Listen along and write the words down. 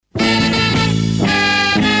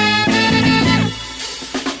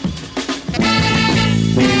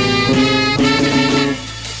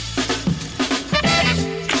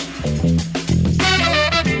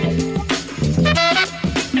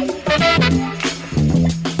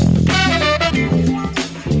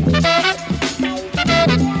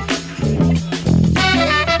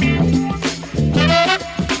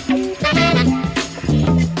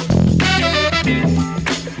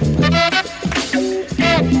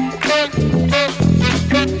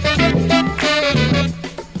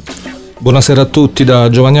Buonasera a tutti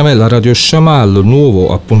da Giovanni Awella, Radio Shamal,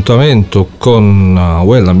 nuovo appuntamento con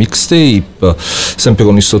Awella Mixtape, sempre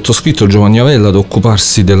con il sottoscritto Giovanni Awella ad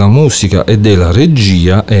occuparsi della musica e della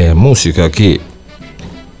regia, e musica che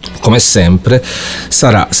come sempre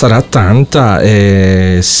sarà tanta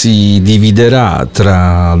e si dividerà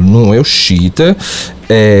tra nuove uscite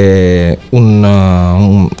e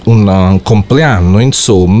un compleanno,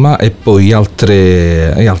 insomma, e poi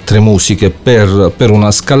altre musiche per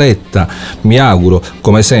una scaletta, mi auguro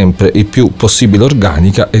come sempre il più possibile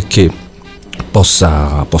organica e che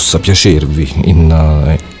possa piacervi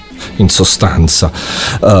in sostanza.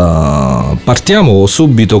 Partiamo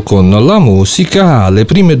subito con la musica. Le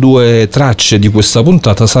prime due tracce di questa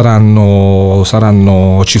puntata ci faranno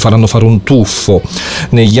fare un tuffo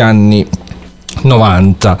negli anni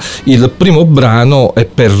 90. Il primo brano è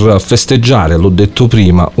per festeggiare, l'ho detto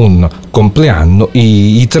prima, un compleanno,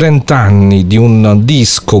 i 30 anni di un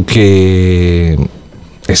disco che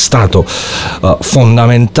è stato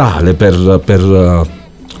fondamentale per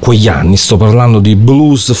quegli anni. Sto parlando di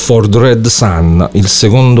Blues for the Red Sun, il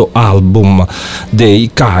secondo album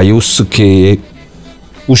dei Caius, che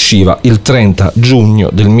usciva il 30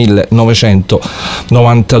 giugno del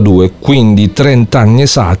 1992, quindi 30 anni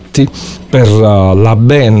esatti per la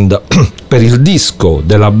band, per il disco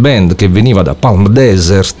della band che veniva da Palm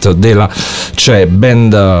Desert, cioè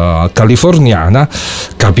band californiana,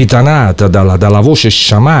 capitanata dalla voce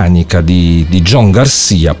sciamanica di John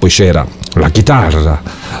Garcia. Poi c'era la chitarra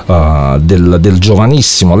del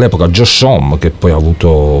giovanissimo all'epoca Josh Homme, che poi ha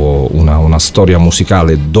avuto una storia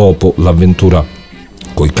musicale dopo l'avventura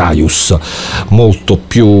coi Caius molto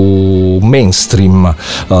più mainstream.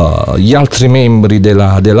 Gli altri membri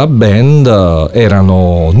della band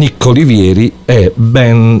erano Nick Olivieri e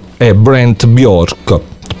Brent Bjork.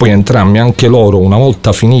 Poi entrambi, anche loro, una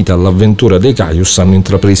volta finita l'avventura dei Caius, hanno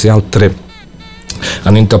intrapreso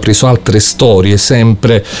altre storie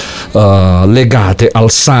sempre legate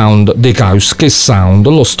al sound dei Caius. Che sound?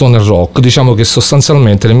 Lo stoner rock. Diciamo che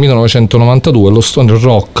sostanzialmente nel 1992 lo stoner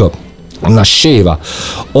rock nasceva,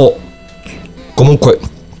 o comunque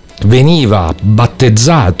veniva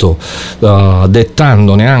battezzato,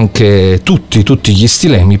 dettandone anche tutti gli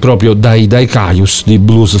stilemi, proprio dai Caius di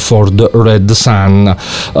Blues for the Red Sun.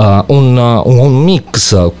 Un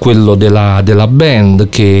mix, quello della band,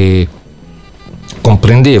 che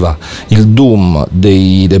comprendeva il doom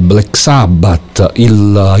dei Black Sabbath,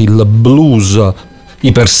 il blues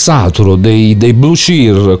ipersaturo dei Blue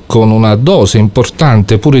Cheer, con una dose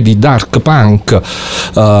importante pure di dark punk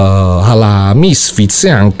alla Misfits, e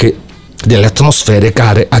anche delle atmosfere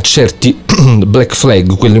care a certi Black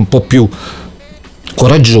Flag, quelli un po' più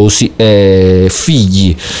coraggiosi,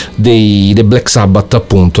 figli dei Black Sabbath,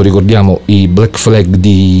 appunto. Ricordiamo i Black Flag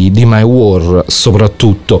di My War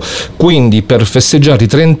soprattutto. Quindi, per festeggiare i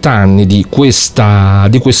 30 anni di questa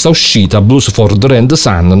uscita, Blues for the Red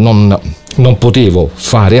Sun, non potevo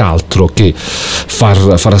fare altro che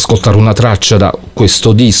far ascoltare una traccia da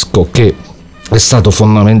questo disco, che è stato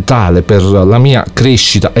fondamentale per la mia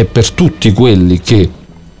crescita e per tutti quelli che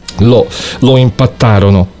lo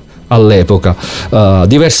impattarono all'epoca.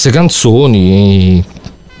 Diverse canzoni,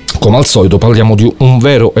 come al solito parliamo di un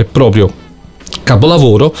vero e proprio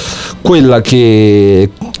capolavoro, quella che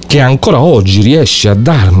ancora oggi riesce a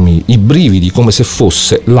darmi i brividi come se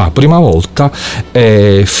fosse la prima volta,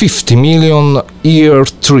 è 50 Million Year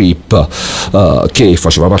Trip, che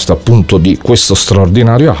faceva parte appunto di questo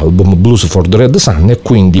straordinario album Blues for the Red Sun. E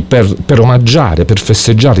quindi per omaggiare, per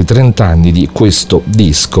festeggiare i 30 anni di questo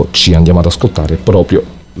disco, ci andiamo ad ascoltare proprio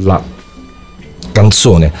la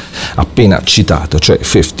canzone appena citata, cioè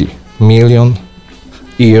 50 Million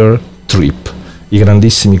Year Trip, i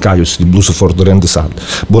grandissimi Caius di Blues for the Red Sun.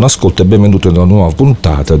 Buon ascolto e benvenuti nella nuova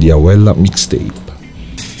puntata di Awella Mixtape.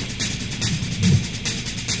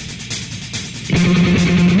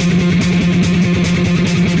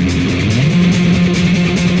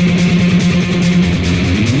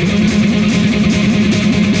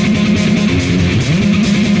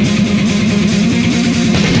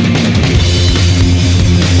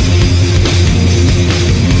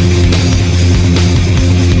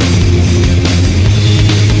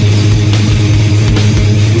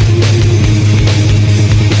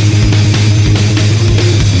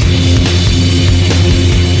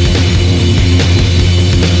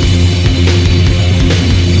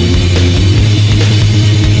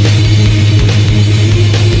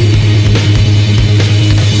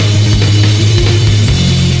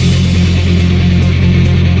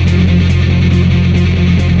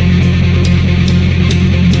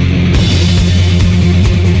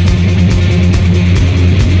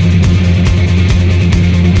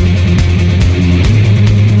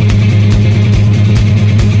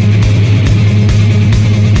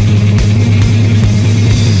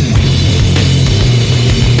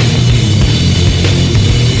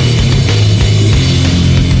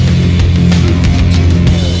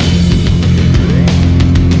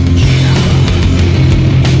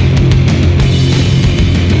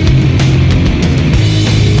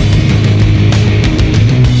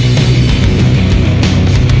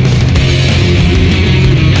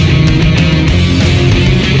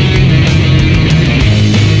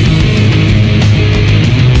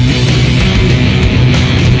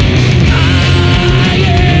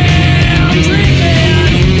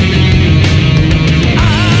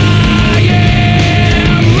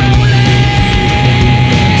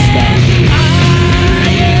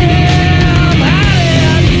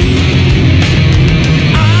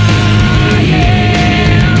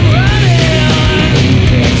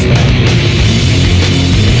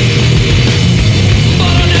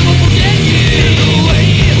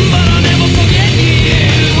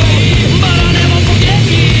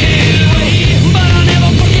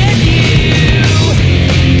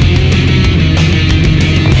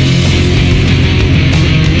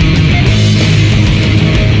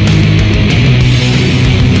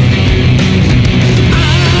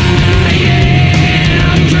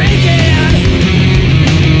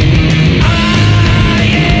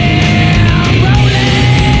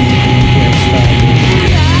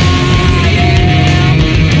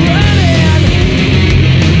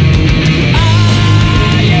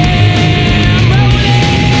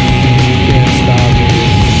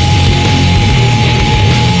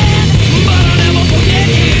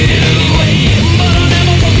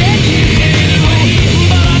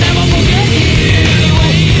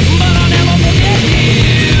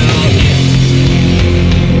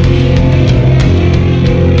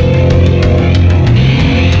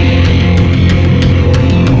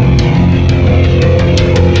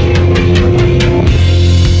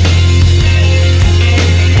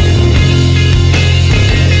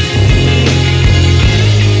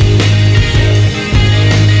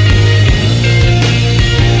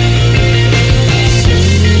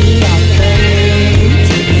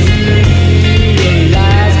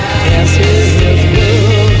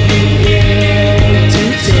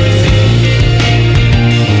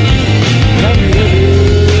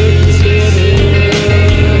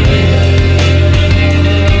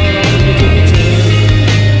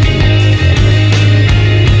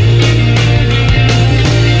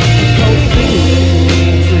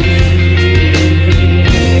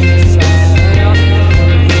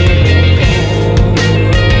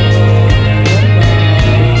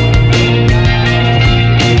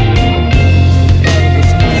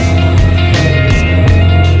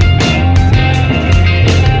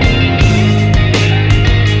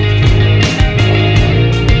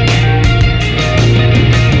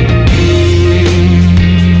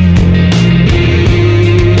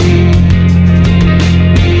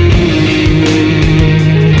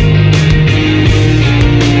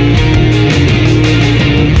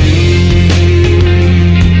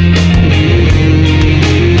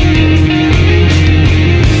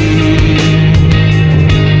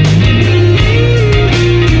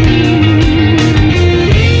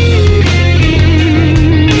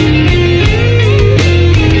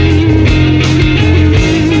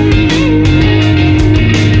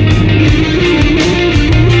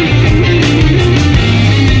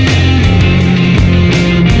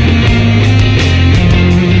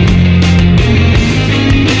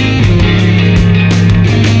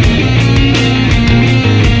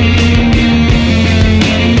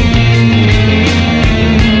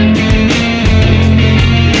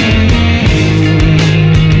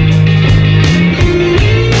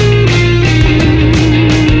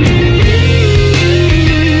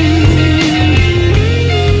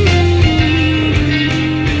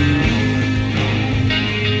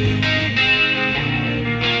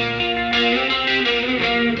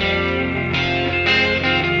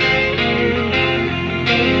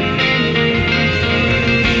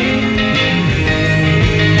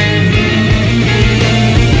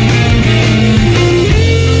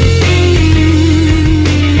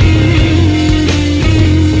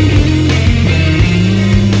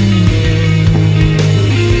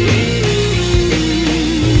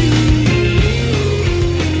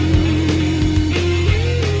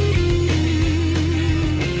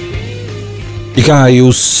 I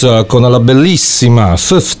Caius con la bellissima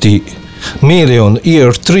 50 Million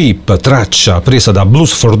Year Trip, traccia presa da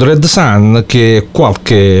Blues for the Red Sun, che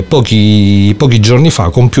pochi giorni fa,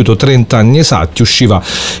 compiuto 30 anni esatti, usciva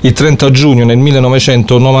il 30 giugno nel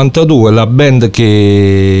 1992. La band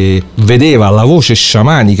che vedeva la voce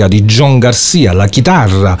sciamanica di John Garcia, la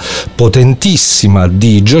chitarra potentissima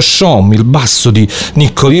di Josh Homme, il basso di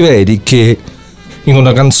Nick Oliveri, che in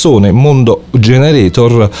una canzone, Mondo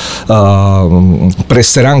Generator,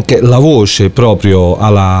 presterà anche la voce proprio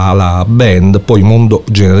alla band. Poi Mondo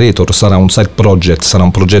Generator sarà un side project, sarà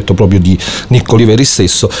un progetto proprio di Nick Oliveri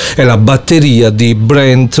stesso, e la batteria di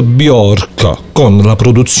Brent Bjork, con la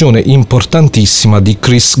produzione importantissima di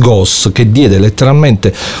Chris Goss, che diede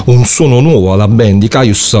letteralmente un suono nuovo alla band. I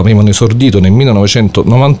Caius avevano esordito nel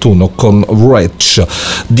 1991 con Wretch,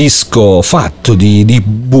 disco fatto di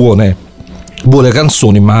buone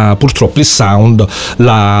canzoni, ma purtroppo il sound,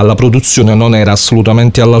 la produzione non era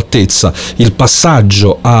assolutamente all'altezza. Il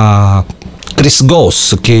passaggio a Chris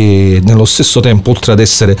Goss, che nello stesso tempo, oltre ad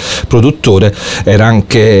essere produttore, era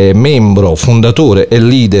anche membro, fondatore e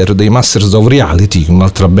leader dei Masters of Reality,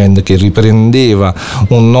 un'altra band che riprendeva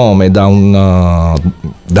un nome dai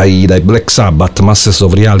Black Sabbath. Masters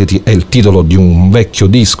of Reality è il titolo di un vecchio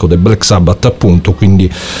disco dei Black Sabbath, appunto, quindi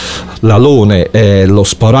l'alone e lo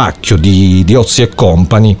spauracchio di Ozzy e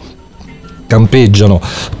Company campeggiano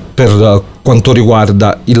per quanto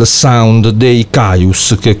riguarda il sound dei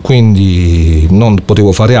Caius, che quindi non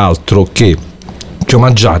potevo fare altro che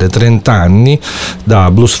omaggiare 30 anni da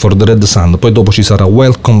Blues for the Red Sun. Poi dopo ci sarà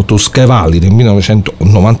Welcome to Sky Valley del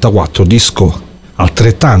 1994, disco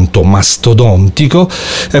altrettanto mastodontico,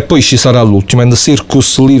 e poi ci sarà l'ultimo, And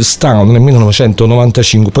Circus Leaves Town nel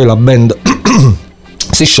 1995. Poi la band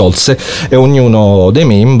si sciolse e ognuno dei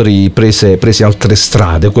membri prese altre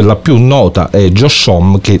strade. Quella più nota è Josh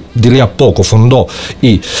Homme, che di lì a poco fondò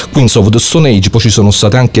i Queens of the Stone Age. Poi ci sono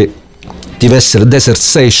state anche diverse Desert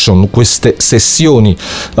Session, queste sessioni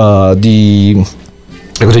di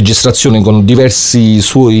registrazioni con diversi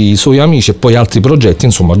suoi amici, e poi altri progetti.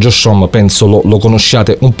 Insomma, Josh Homme penso lo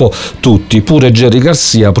conosciate un po' tutti. Pure Jerry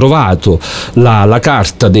Garcia ha provato la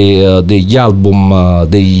carta degli album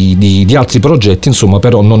di altri progetti, insomma,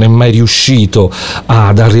 però non è mai riuscito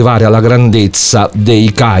ad arrivare alla grandezza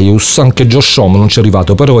dei Caius. Anche Josh Homme non ci è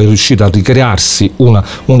arrivato, però è riuscito a ricrearsi una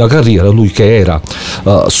carriera, lui che era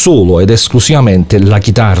solo ed esclusivamente la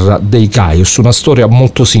chitarra dei Caius. Una storia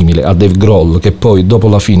molto simile a Dave Grohl, che poi dopo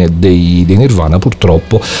la fine dei Nirvana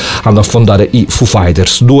purtroppo andò a fondare i Foo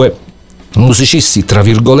Fighters, due musicisti tra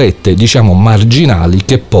virgolette diciamo marginali,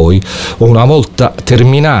 che poi, una volta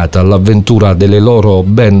terminata l'avventura delle loro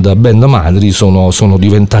band madri, sono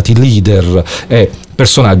diventati leader e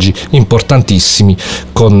personaggi importantissimi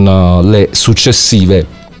con le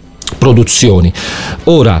successive produzioni.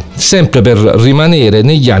 Ora, sempre per rimanere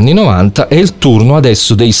negli anni 90, è il turno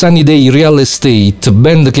adesso dei Sunny Day Real Estate,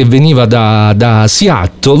 band che veniva da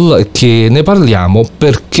Seattle, che ne parliamo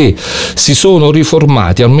perché si sono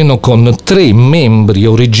riformati almeno con 3 membri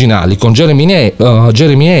originali, con Jeremy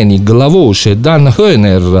Hennig la voce, Dan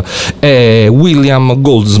Hoener e William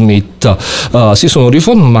Goldsmith. Si sono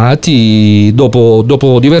riformati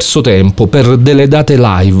dopo diverso tempo per delle date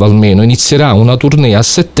live. Almeno inizierà una tournée a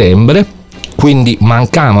settembre, quindi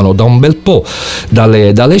mancavano da un bel po'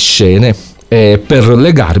 dalle scene. E per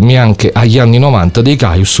legarmi anche agli anni 90 dei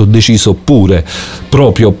Caius ho deciso pure,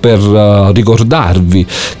 proprio per ricordarvi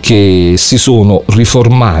che si sono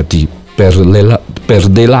riformati per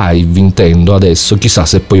dei live, intendo adesso, chissà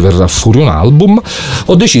se poi verrà fuori un album,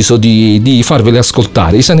 ho deciso di farveli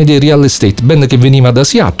ascoltare i Sunny Day Real Estate, band che veniva da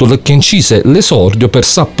Seattle e che incise l'esordio per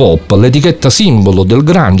Sub Pop, l'etichetta simbolo del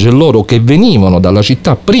grunge, e loro che venivano dalla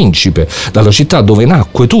città principe, dalla città dove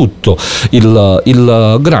nacque tutto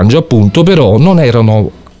il grunge, appunto, però non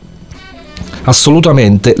erano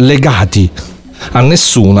assolutamente legati a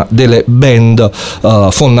nessuna delle band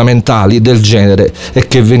fondamentali del genere e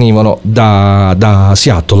che venivano da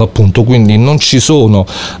Seattle, appunto. Quindi non ci sono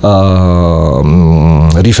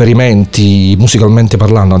riferimenti musicalmente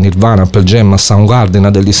parlando a Nirvana, a Pearl Jam, a Soundgarden,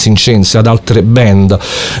 ad Alice in Chains, ad altre band.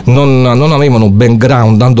 Non avevano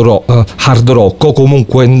background hard rock, o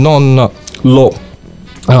comunque non lo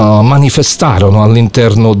manifestarono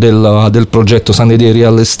all'interno del progetto Sunny Day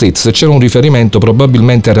Real Estate. Se c'era un riferimento,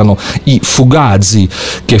 probabilmente erano i Fugazi,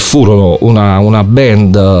 che furono una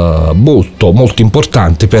band molto molto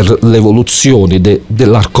importante per l'evoluzione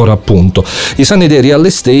dell'hardcore, appunto. I Sunny Day Real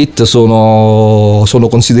Estate sono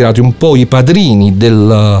considerati un po' i padrini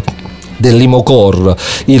del dell'imocore,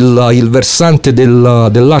 il versante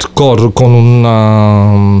dell'hardcore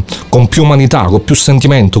con più umanità, con più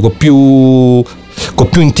sentimento, con più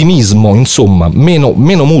intimismo, insomma, meno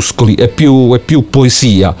muscoli e più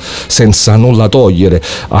poesia, senza nulla togliere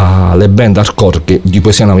alle band hardcore, che di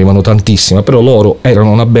poesia ne avevano tantissima, però loro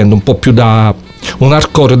erano una band un po' più un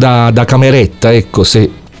hardcore da cameretta, ecco, se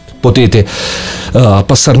potete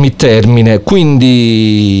passarmi il termine.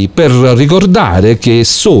 Quindi, per ricordare che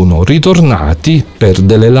sono ritornati per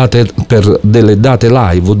delle date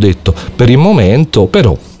live, ho detto per il momento,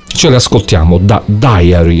 però ce le ascoltiamo da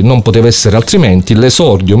Diary, non poteva essere altrimenti.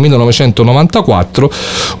 L'esordio 1994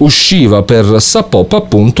 usciva per Sub Pop,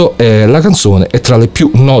 appunto, e la canzone è tra le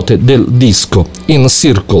più note del disco. In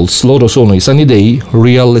Circles, loro sono i Sunny Day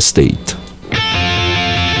Real Estate.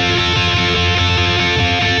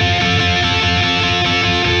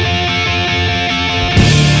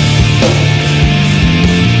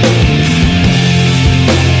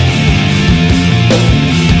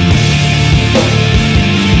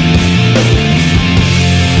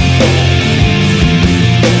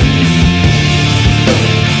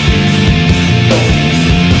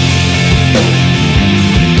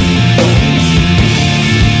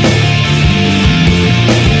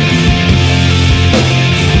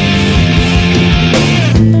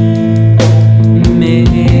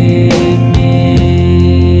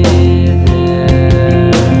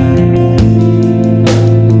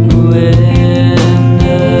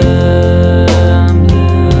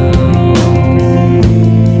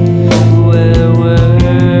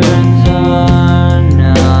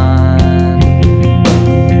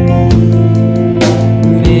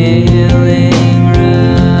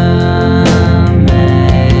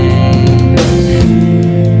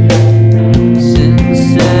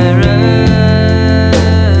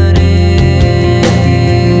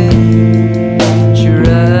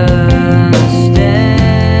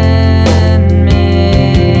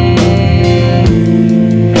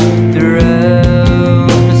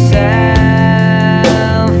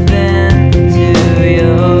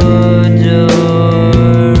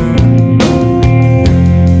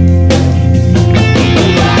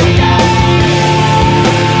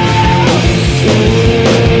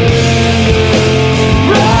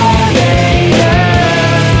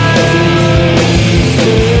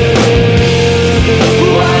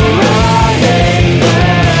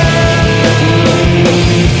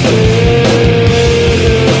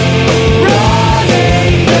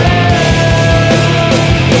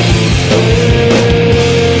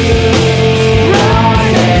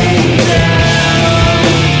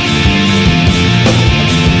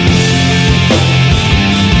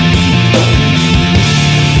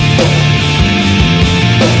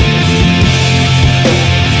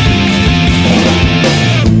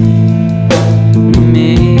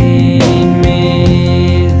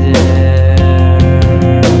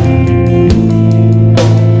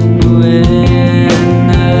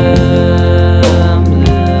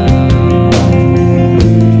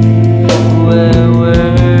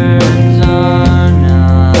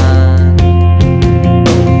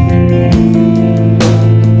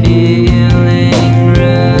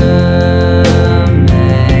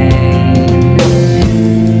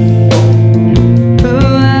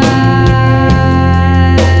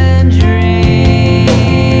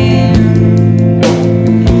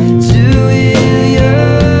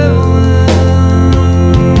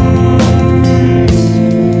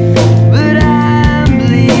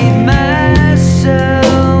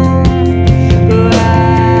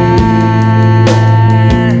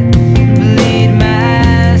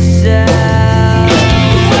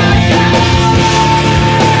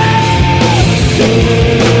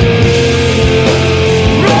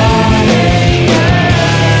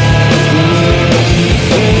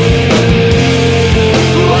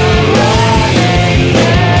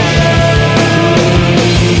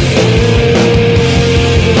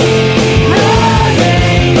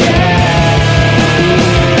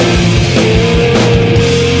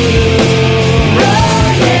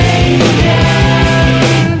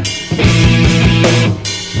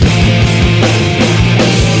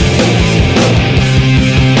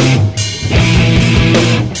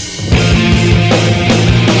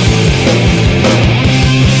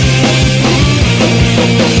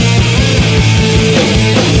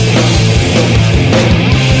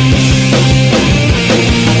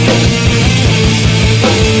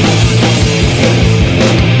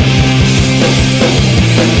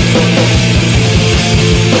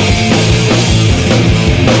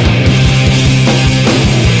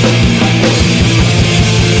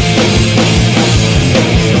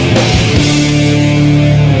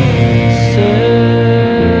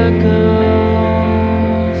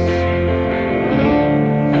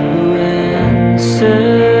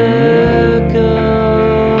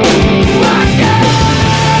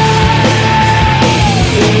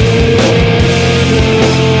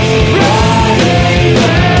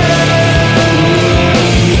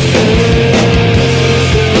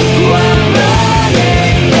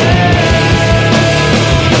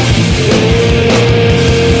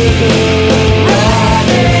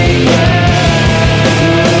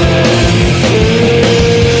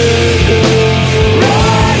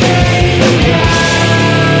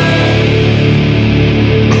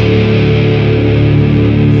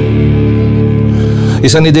 I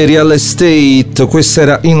Sunny dei Real Estate, questa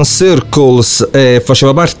era In Circles e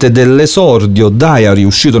faceva parte dell'esordio Diary,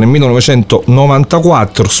 uscito nel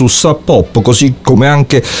 1994 su Sub Pop, così come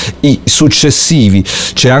anche i successivi.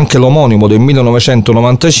 C'è anche l'omonimo del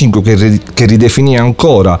 1995 che ridefinì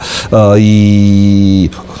ancora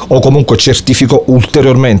o comunque certificò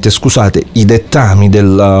ulteriormente, scusate, i dettami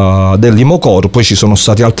dell'Imocore. Poi ci sono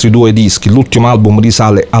stati altri due dischi, l'ultimo album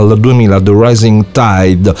risale al 2000, The Rising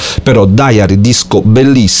Tide, però Diary, disco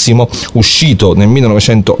bellissimo, uscito nel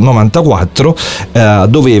 1994,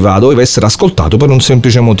 doveva essere ascoltato per un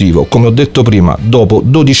semplice motivo. Come ho detto prima, dopo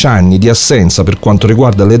 12 anni di assenza per quanto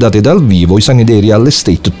riguarda le date dal vivo, i Sunny dei Real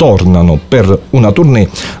Estate tornano per una tournée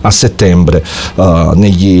a settembre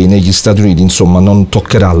negli Stati Uniti. Insomma, non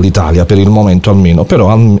toccherà l'Italia per il momento almeno,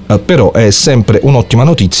 però è sempre un'ottima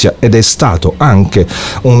notizia ed è stato anche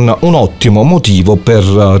un ottimo motivo per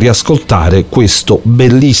riascoltare questo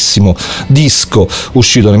bellissimo disco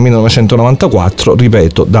uscito nel 1994,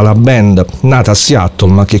 ripeto, dalla band nata a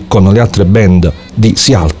Seattle ma che con le altre band di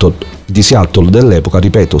Seattle dell'epoca,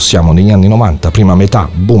 ripeto, siamo negli anni 90, prima metà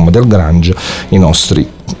boom del grunge, i nostri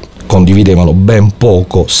condividevano ben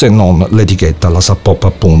poco se non l'etichetta, la Sub Pop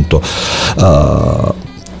appunto,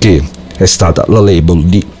 che è stata la label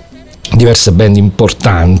di diverse band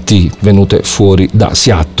importanti venute fuori da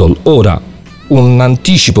Seattle. Ora un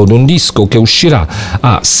anticipo di un disco che uscirà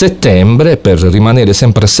a settembre, per rimanere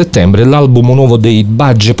sempre a settembre, l'album nuovo dei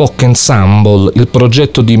Budgie Pop Ensemble, il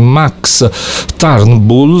progetto di Max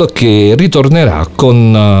Turnbull, che ritornerà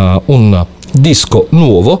con un disco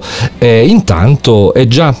nuovo. E intanto è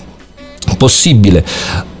già possibile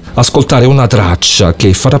ascoltare una traccia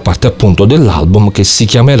che farà parte appunto dell'album, che si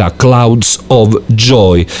chiamerà Clouds of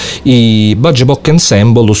Joy. I Budgie Pop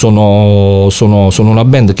Ensemble sono una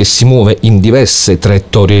band che si muove in diverse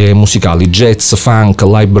traiettorie musicali: jazz, funk,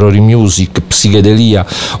 library music, psichedelia,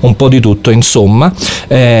 un po' di tutto insomma.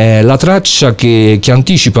 La traccia che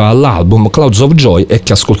anticipa l'album Clouds of Joy e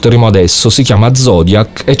che ascolteremo adesso si chiama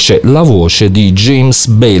Zodiac e c'è la voce di James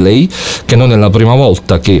Bailey, che non è la prima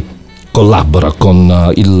volta che collabora con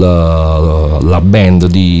la band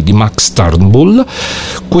di Max Turnbull.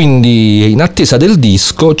 Quindi in attesa del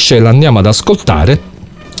disco ce l'andiamo ad ascoltare.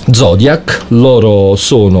 Zodiac, loro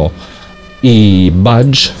sono i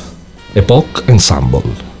Budgie Pop Ensemble,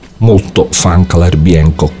 molto funk alla Herbie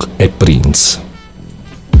Hancock e Prince.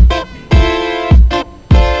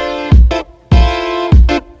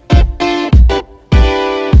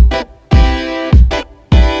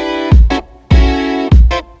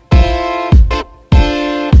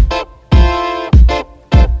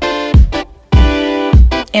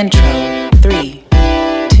 Intro 3,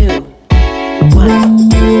 2, 1.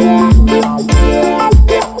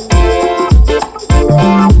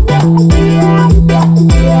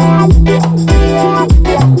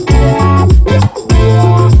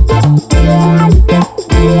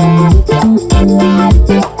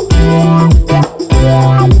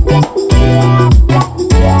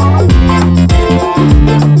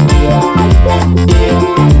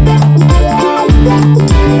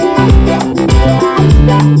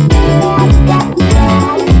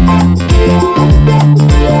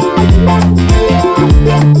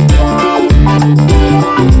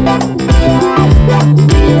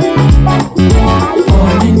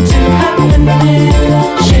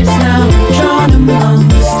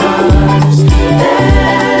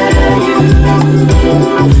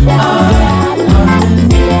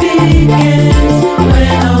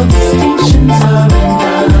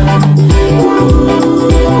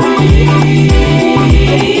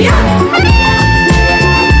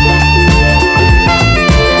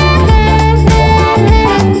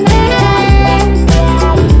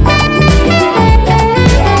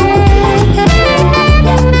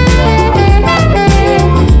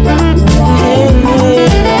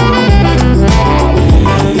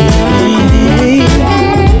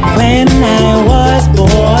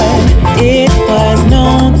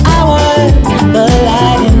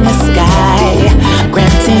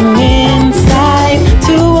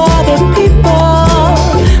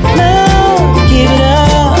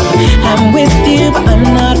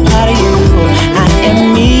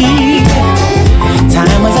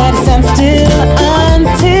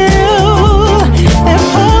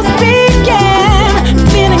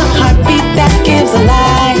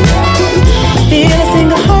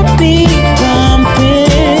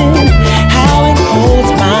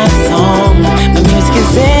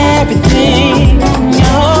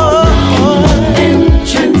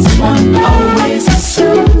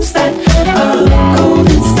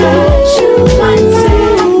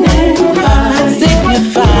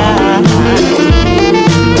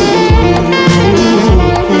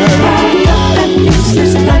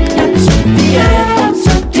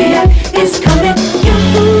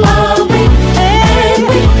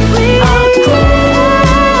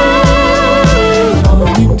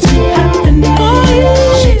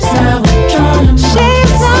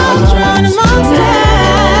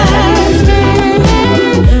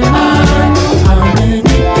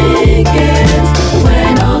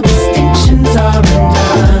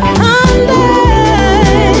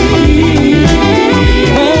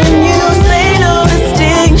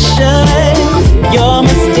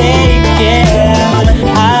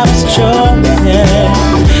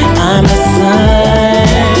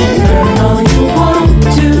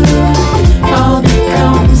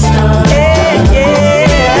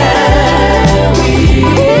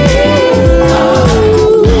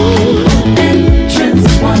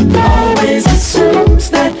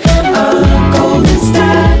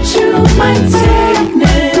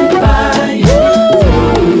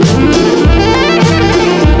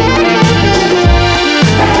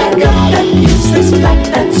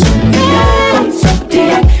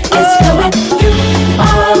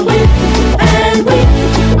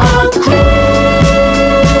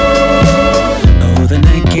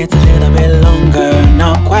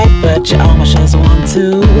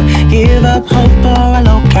 to give up hope for a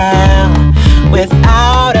locale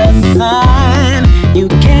without a sign. You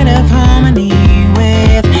can't have harmony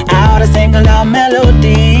without a single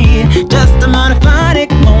melody. Just a monophonic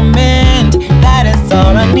moment, that is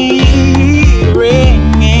all I need.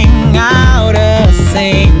 Ringing out a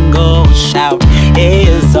single shout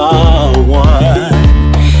is all one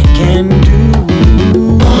can do.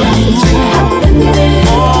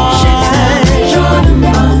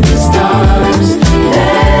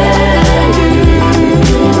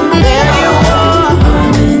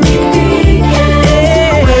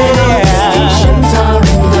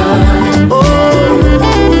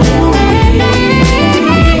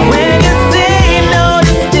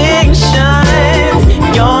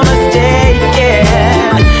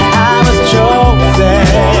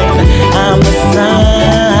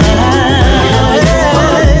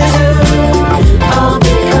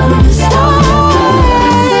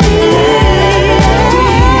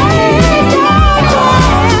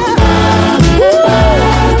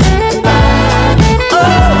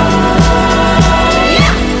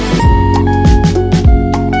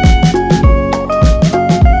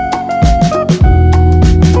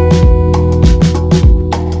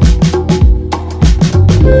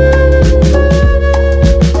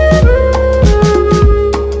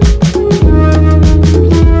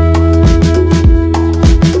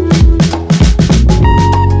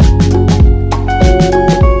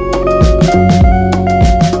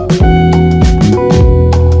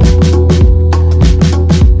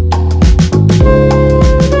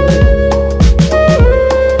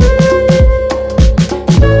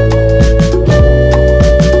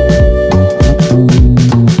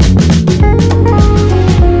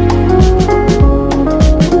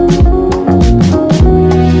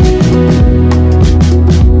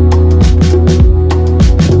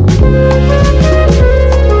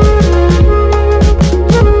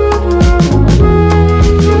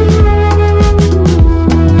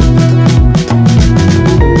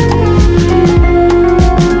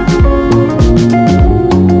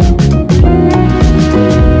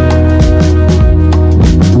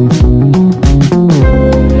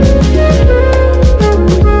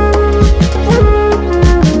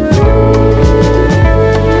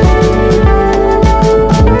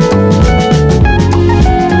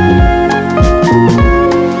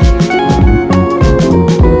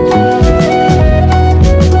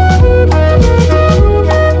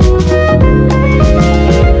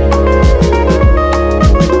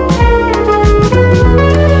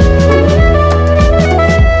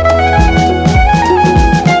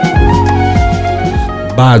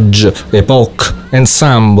 Epoch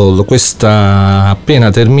Ensemble, questa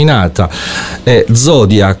appena terminata è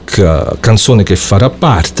Zodiac, canzone che farà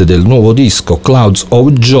parte del nuovo disco Clouds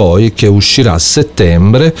of Joy che uscirà a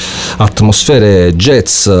settembre. Atmosfere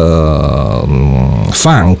jazz,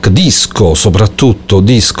 funk, disco, soprattutto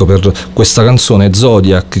disco per questa canzone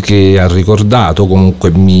Zodiac, che ha ricordato,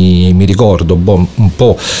 comunque mi ricordo un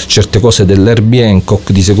po' certe cose dell'Herbie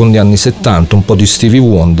Hancock di secondi anni 70, un po' di Stevie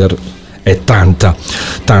Wonder e tanta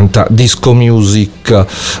disco music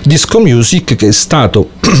che è stato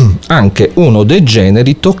anche uno dei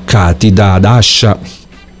generi toccati da Dasha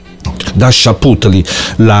Putley,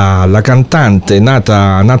 la cantante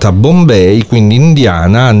nata a Bombay, quindi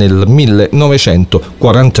indiana, nel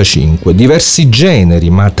 1945. Diversi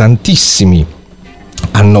generi, ma tantissimi,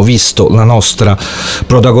 hanno visto la nostra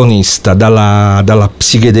protagonista, dalla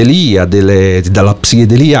psichedelia, dalla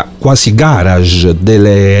psichedelia quasi garage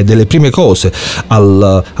delle prime cose,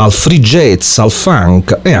 al free jazz, al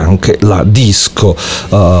funk e anche la disco,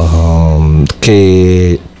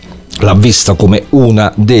 che l'ha vista come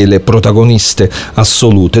una delle protagoniste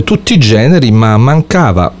assolute. Tutti i generi, ma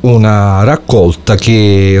mancava una raccolta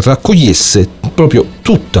che raccogliesse proprio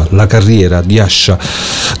tutta la carriera di Asha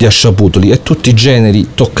Putley e tutti i generi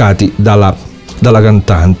toccati dalla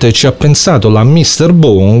cantante. Ci ha pensato la Mr.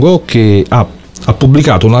 Bongo, che ha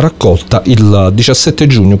pubblicato una raccolta il 17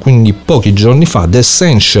 giugno, quindi pochi giorni fa, The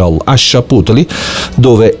Essential Asha Putley,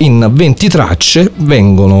 dove in 20 tracce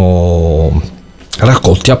vengono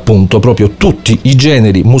raccolti appunto proprio tutti i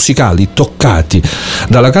generi musicali toccati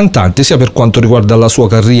dalla cantante, sia per quanto riguarda la sua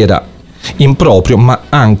carriera in proprio, ma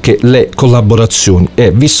anche le collaborazioni.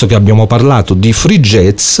 E visto che abbiamo parlato di free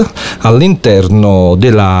jazz, all'interno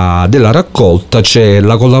della raccolta c'è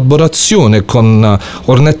la collaborazione con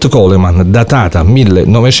Ornette Coleman, datata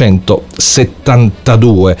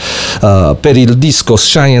 1972, per il disco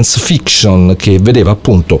Science Fiction, che vedeva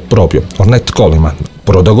appunto proprio Ornette Coleman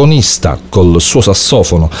protagonista col suo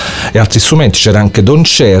sassofono e altri strumenti. C'era anche Don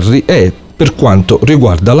Cherry, e per quanto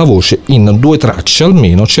riguarda la voce. In 2 tracce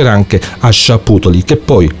almeno c'era anche Haight-Ashbury, che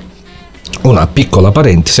poi, una piccola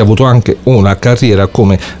parentesi, ha avuto anche una carriera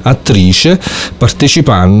come attrice,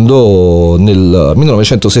 partecipando nel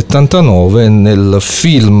 1979 nel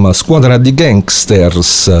film Squadra di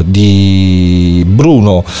Gangsters di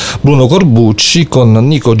Bruno Corbucci con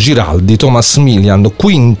Nico Giraldi, Thomas Milian,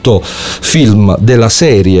 quinto film della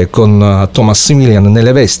serie con Thomas Milian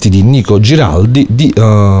nelle vesti di Nico Giraldi, di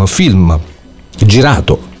film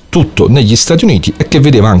girato tutto negli Stati Uniti e che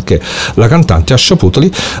vedeva anche la cantante Haight-Ashbury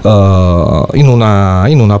in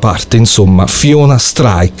una parte. Insomma, Fiona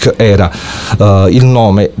Strike era il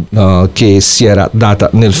nome che si era data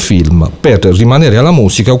nel film. Per rimanere alla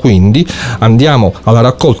musica, quindi, andiamo alla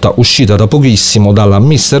raccolta uscita da pochissimo dalla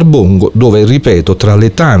Mr. Bongo, dove, ripeto, tra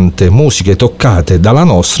le tante musiche toccate dalla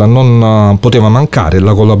nostra non poteva mancare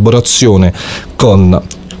la collaborazione con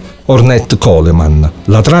Ornette Coleman.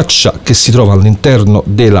 La traccia che si trova all'interno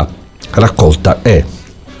della raccolta è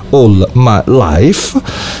All My Life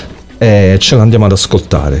e ce l'andiamo ad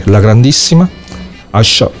ascoltare, la grandissima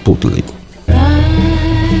Haight-Ashbury. I've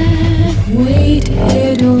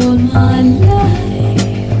waited all my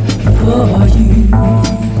life for you,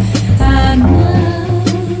 and now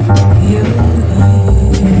you're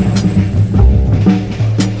home.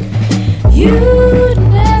 You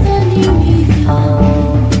never knew me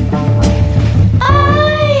now.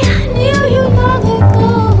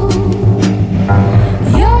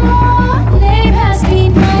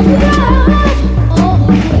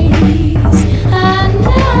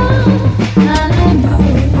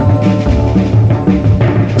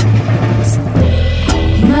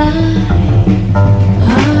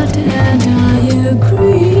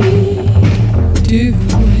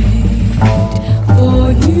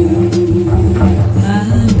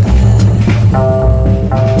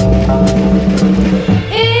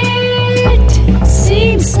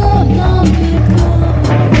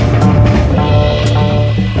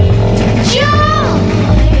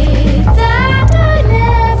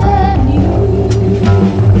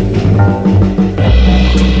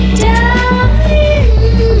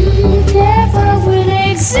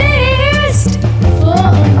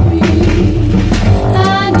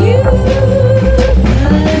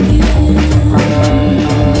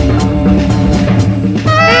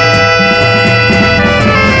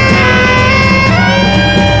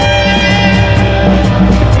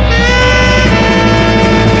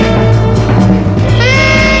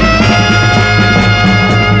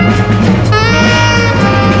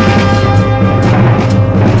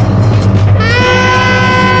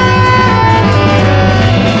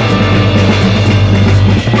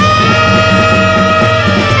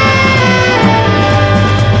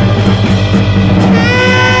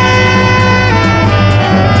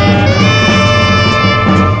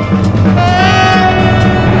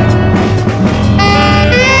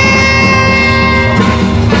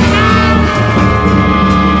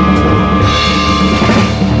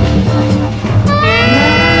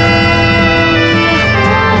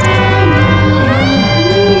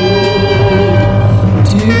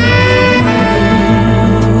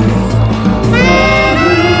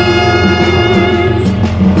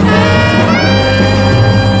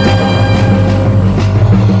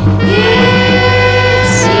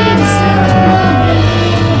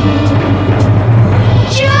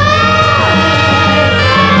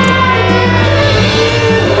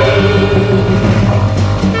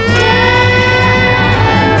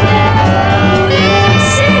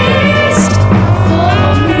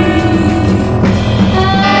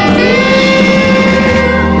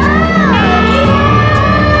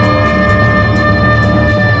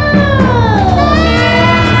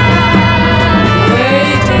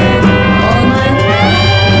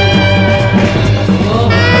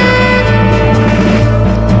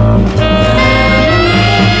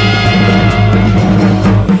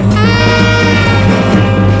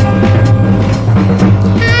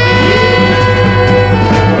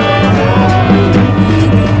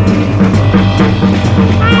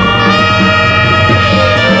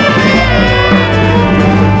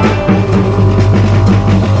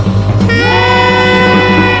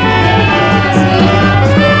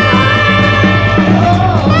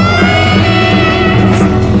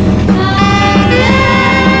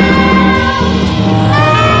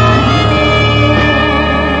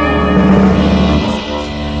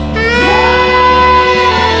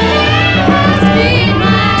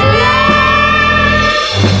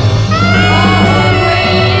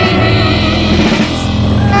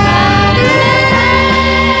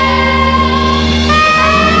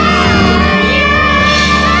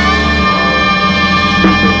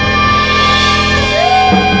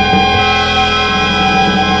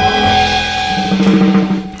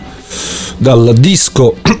 dal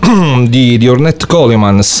disco di Ornette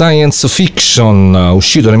Coleman, Science Fiction,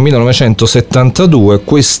 uscito nel 1972.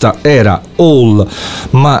 Questa era All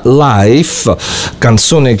My Life,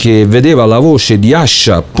 canzone che vedeva la voce di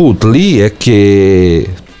Asha Putley e che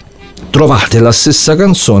trovate la stessa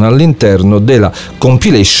canzone all'interno della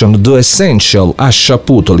compilation The Essential Asha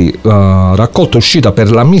Putley, raccolta uscita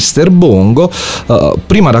per la Mr. Bongo,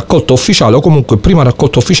 prima raccolta ufficiale, o comunque prima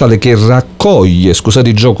raccolta ufficiale che raccoglie, scusate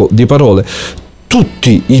il gioco di parole,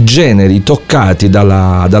 tutti i generi toccati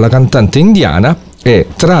dalla cantante indiana. E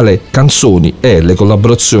tra le canzoni e le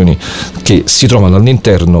collaborazioni che si trovano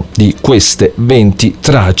all'interno di queste 20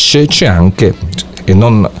 tracce c'è anche, e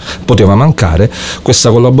non poteva mancare,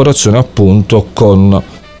 questa collaborazione appunto con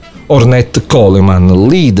Ornette Coleman,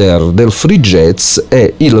 leader del free jazz,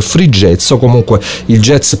 e il free jazz, o comunque il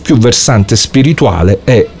jazz più versante spirituale,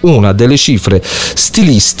 è una delle cifre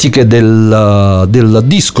stilistiche del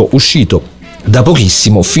disco uscito da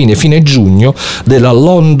pochissimo, fine giugno, della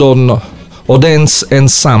London Dance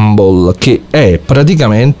Ensemble, che è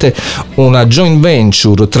praticamente una joint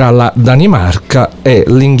venture tra la Danimarca e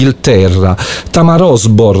l'Inghilterra. Tamar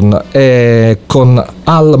Osborne è con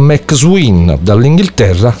Al McSween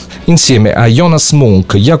dall'Inghilterra, insieme a Jonas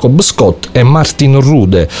Munk, Jacob Scott e Martin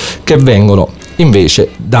Rude, che vengono invece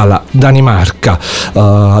dalla Danimarca.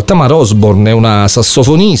 Tamar Osborne è una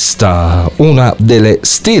sassofonista, una delle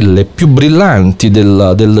stelle più brillanti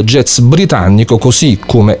del jazz britannico, così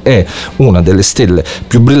come è una delle stelle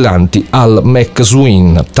più brillanti Al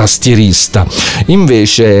McSween, tastierista.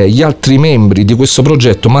 Invece gli altri membri di questo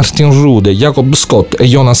progetto, Martin Rude, Jacob Scott e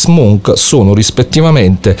Jonas Munk, sono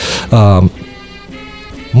rispettivamente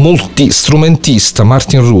multistrumentista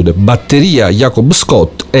Martin Rude, batteria Jacob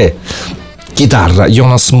Scott e chitarra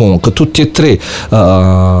Jonas Munk. Tutti e tre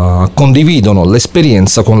condividono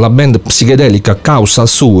l'esperienza con la band psichedelica Causa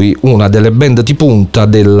Sui, una delle band di punta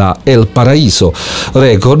della El Paraíso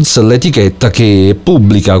Records, l'etichetta che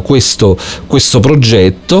pubblica questo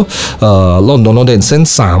progetto, London Dance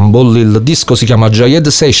Ensemble. Il disco si chiama Jayed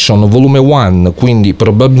Session Volume 1, quindi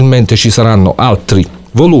probabilmente ci saranno altri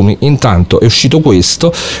volumi. Intanto è uscito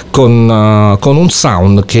questo con un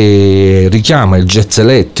sound che richiama il jazz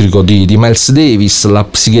elettrico di Miles Davis, la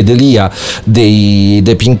psichedelia dei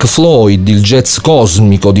Pink Floyd, il jazz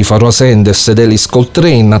cosmico di Pharoah Sanders ed Alice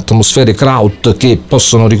Coltrane, atmosfere kraut che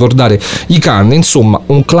possono ricordare i Can. Insomma,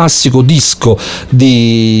 un classico disco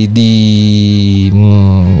di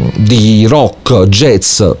rock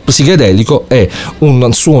jazz psichedelico, è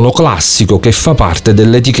un suono classico che fa parte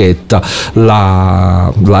dell'etichetta la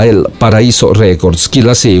El Paraíso Records. Chi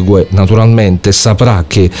la segue naturalmente saprà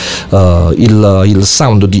che il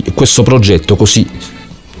sound di questo progetto, così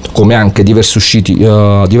come anche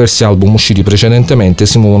diversi album usciti precedentemente,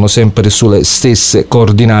 si muovono sempre sulle stesse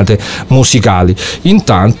coordinate musicali.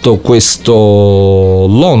 Intanto questo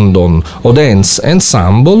London Dance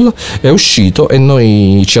Ensemble è uscito e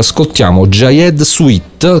noi ci ascoltiamo Jayed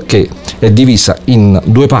Suite, che è divisa in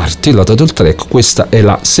due parti, la title track. Questa è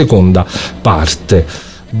la seconda parte.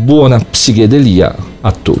 Buona psichedelia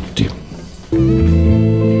a tutti.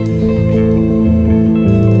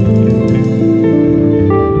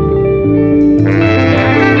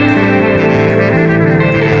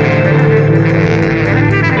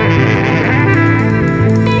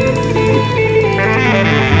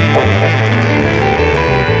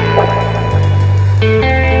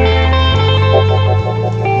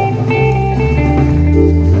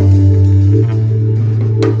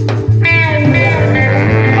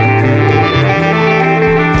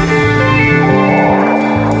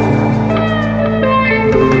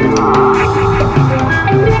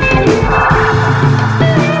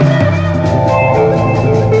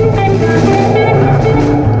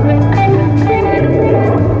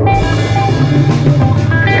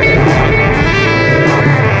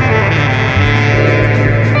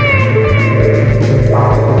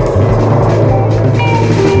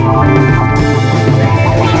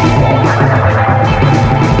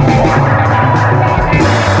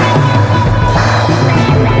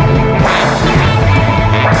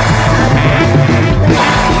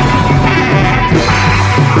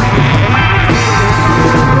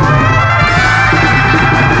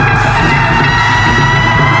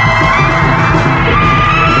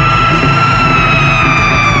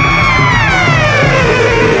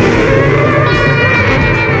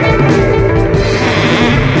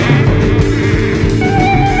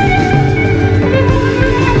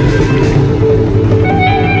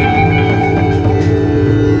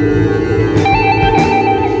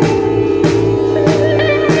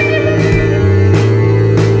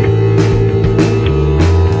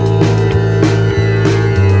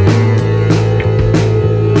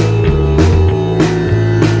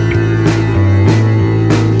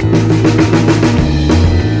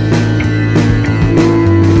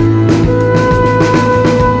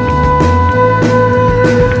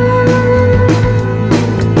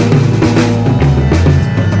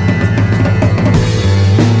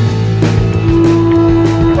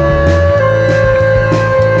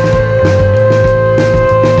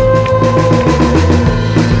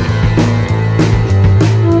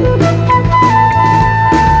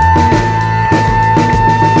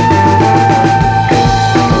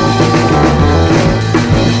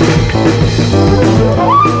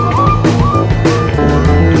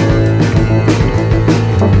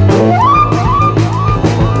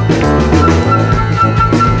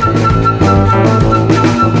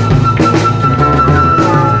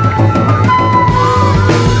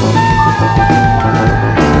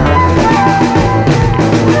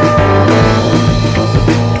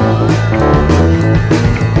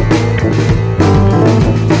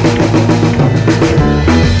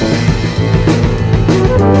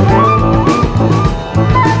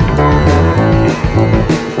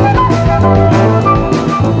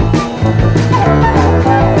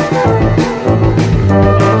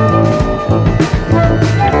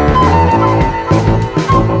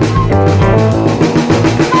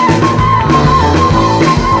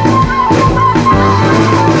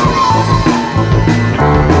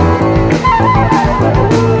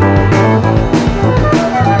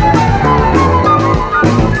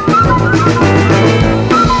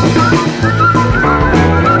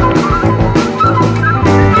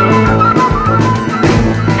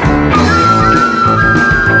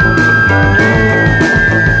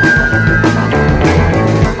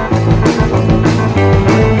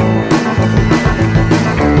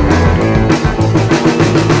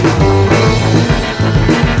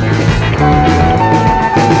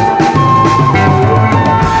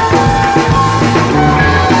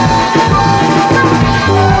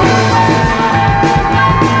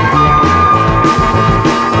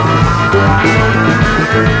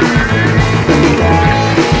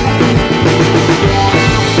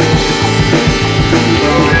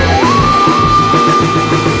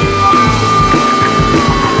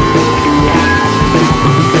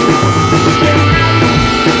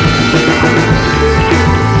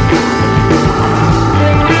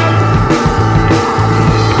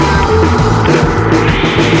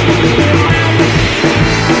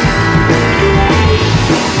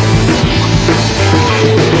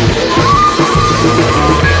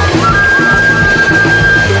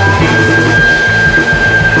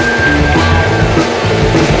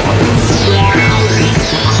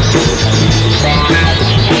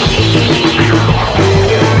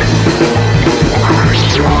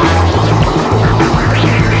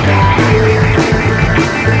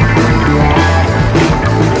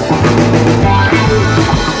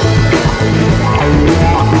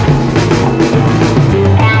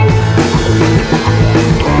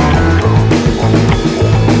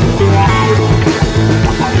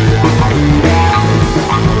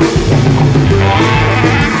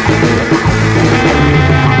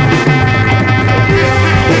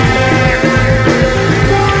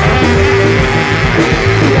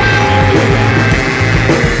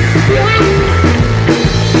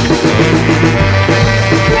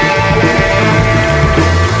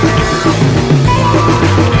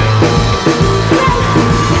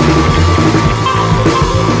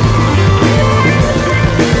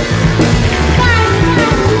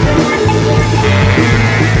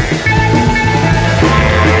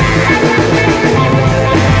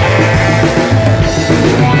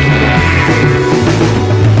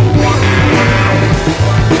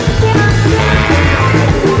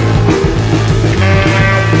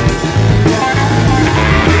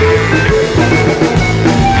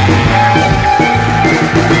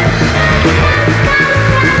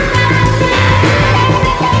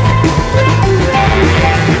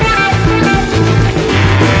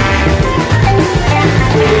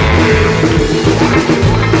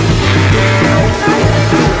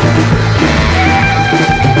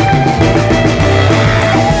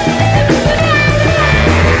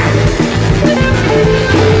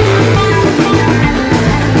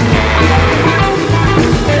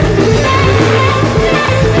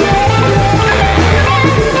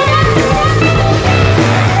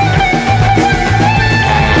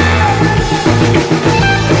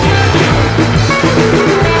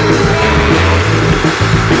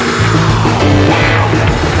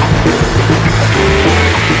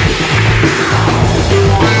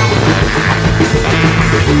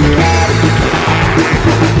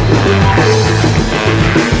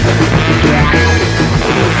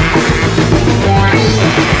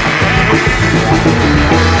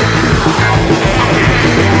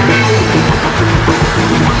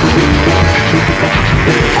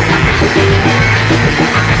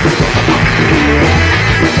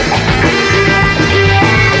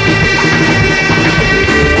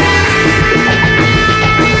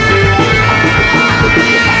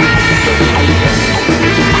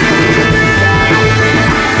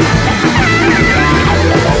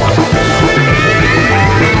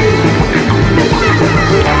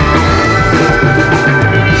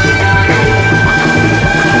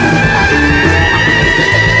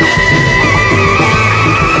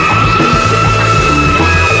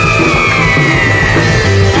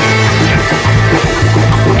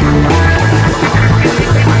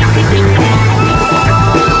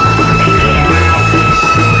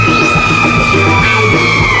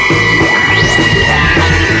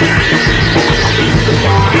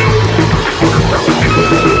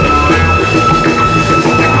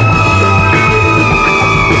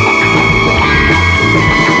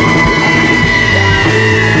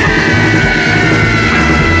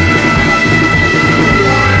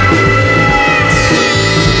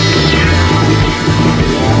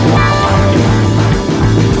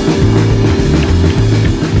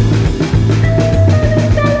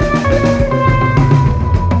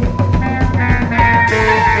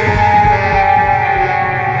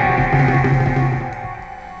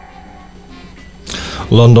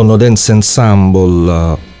 London Dance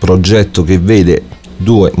Ensemble, progetto che vede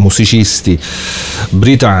due musicisti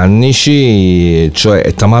britannici,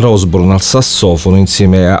 cioè Tamar Osborne al sassofono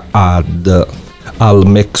insieme ad Al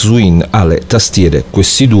McSween alle tastiere.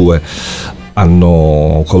 Questi due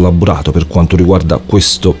hanno collaborato per quanto riguarda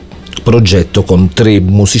questo progetto con tre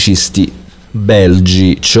musicisti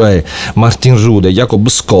belgi, cioè Martin Rude, Jacob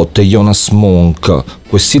Scott e Jonas Monk.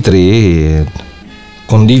 Questi tre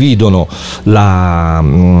condividono la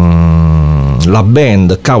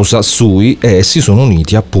band Causa Sui e si sono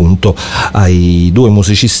uniti appunto ai due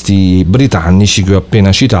musicisti britannici che ho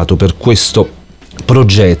appena citato per questo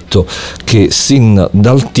progetto che sin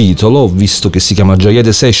dal titolo, visto che si chiama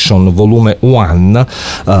Giaiete Session volume 1,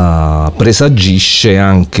 presagisce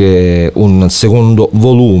anche un secondo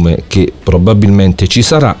volume che probabilmente ci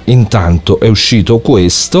sarà. Intanto è uscito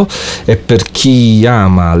questo, e per chi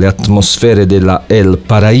ama le atmosfere della El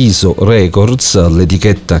Paraíso Records,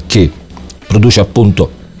 l'etichetta che produce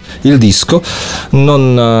appunto il disco,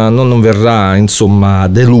 non verrà insomma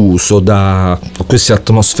deluso da queste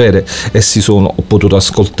atmosfere, e ho potuto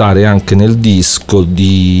ascoltare anche nel disco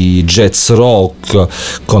di jazz rock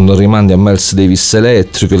con rimandi a Miles Davis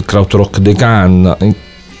elettrico, il krautrock de Cannes.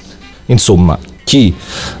 Insomma, chi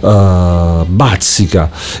bazzica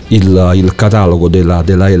il catalogo della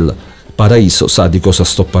El Paraíso sa di cosa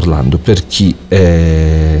sto parlando. Per chi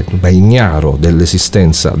è ignaro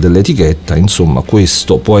dell'esistenza dell'etichetta, insomma,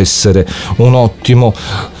 questo può essere un ottimo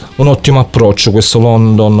approccio, questo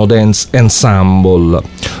London Dance Ensemble.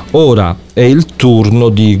 Ora è il turno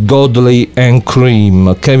di Godley and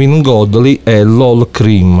Cream. Kevin Godley e Lol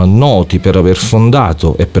Cream, noti per aver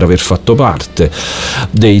fondato e per aver fatto parte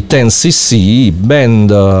dei 10cc,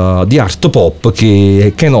 band di art pop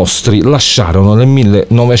che i nostri lasciarono nel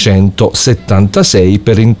 1976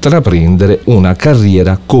 per intraprendere una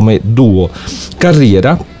carriera come duo,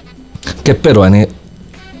 carriera che però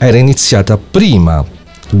era iniziata prima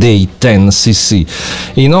dei 10cc.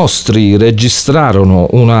 I nostri registrarono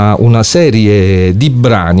una serie di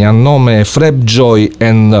brani a nome Frabjoy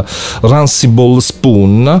and Runcible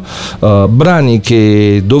Spoon, brani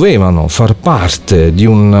che dovevano far parte di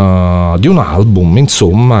un album,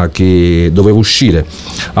 insomma, che doveva uscire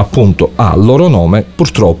appunto a loro nome.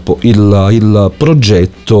 Purtroppo il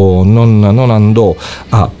progetto non andò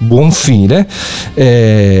a buon fine,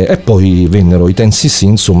 e poi vennero i 10cc,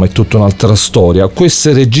 insomma è tutta un'altra storia.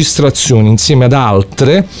 Queste registrazioni insieme ad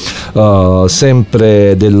altre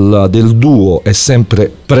sempre del duo e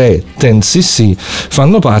sempre pre-10cc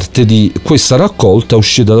fanno parte di questa raccolta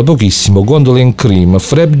uscita da pochissimo, Godley and Cream,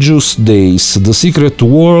 Frabjous Days, The Secret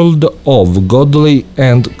World of Godley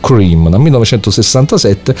and Cream, dal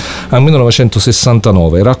 1967 al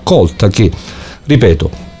 1969, raccolta che,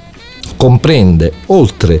 ripeto, comprende,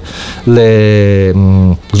 oltre le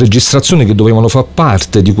registrazioni che dovevano far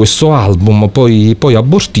parte di questo album poi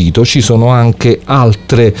abortito, ci sono anche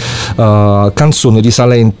altre canzoni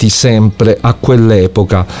risalenti sempre a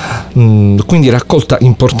quell'epoca, quindi raccolta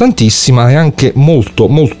importantissima e anche molto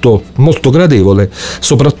molto molto gradevole,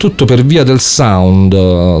 soprattutto per via del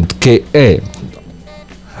sound che è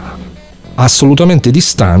assolutamente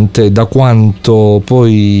distante da quanto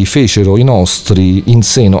poi fecero i nostri in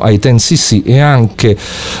seno ai 10cc, e anche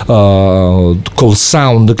col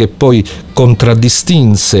sound che poi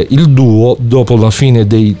contraddistinse il duo dopo la fine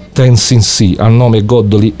dei 10cc, a nome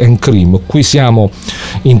Godley and Cream. Qui siamo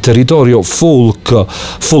in territorio folk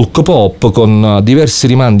pop, con diversi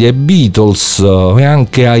rimandi ai Beatles e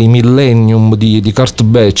anche ai Millennium di Kurt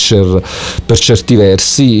Becher per certi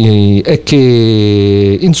versi, e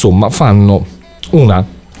che insomma fanno una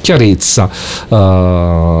chiarezza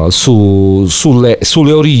sulle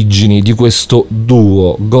origini di questo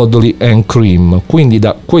duo Godley and Cream. Quindi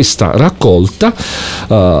da questa raccolta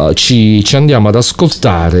ci andiamo ad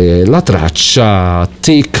ascoltare la traccia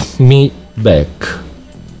Take Me Back.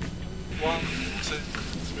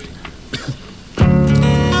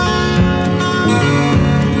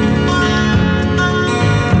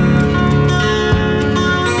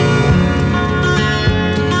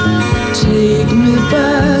 Take me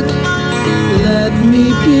back, let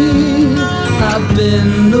me be. I've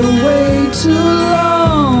been away too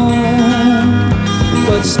long,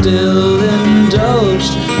 but still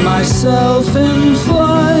indulge myself in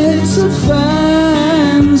flights of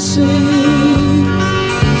fancy.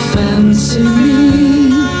 Fancy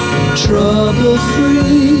me, trouble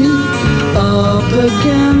free, up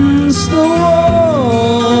against the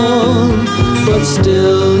wall, but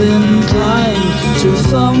still inclined to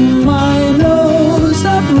thumb my nose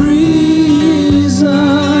at reason.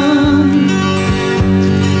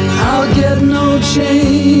 I'll get no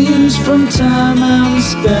change from time and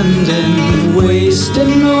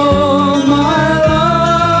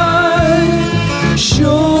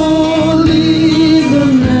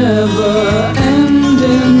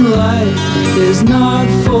is not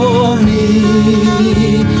for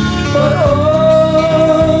me, but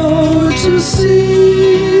oh, to see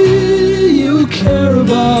you care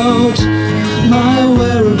about my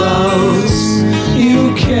whereabouts,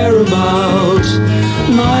 you care about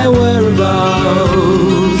my whereabouts.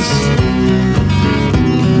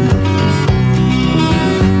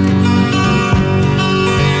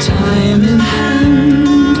 Time in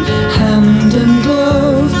hand, hand in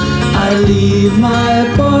glove, I leave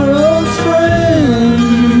my borrowed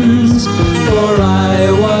friends, for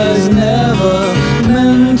I was never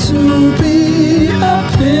meant to be a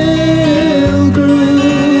pilgrim.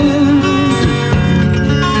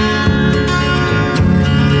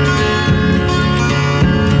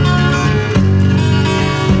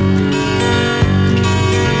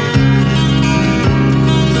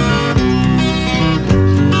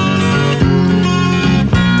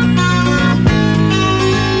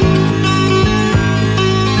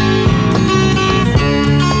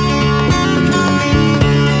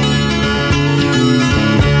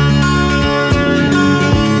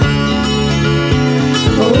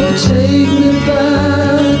 Take me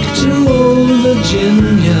back to old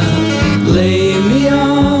Virginia, lay me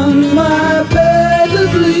on my bed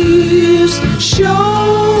of leaves,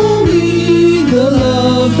 show me the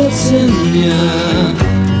love that's in ya.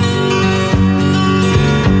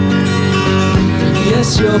 Yes,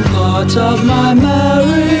 you're part of my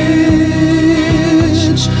marriage,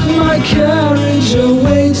 my carriage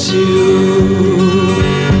awaits you.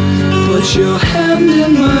 Put your hand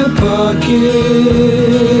in my pocket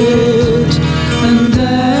and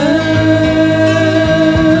dance.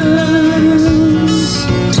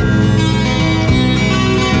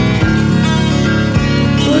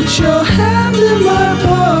 Put your hand in my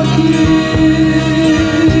pocket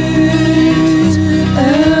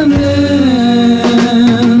and dance.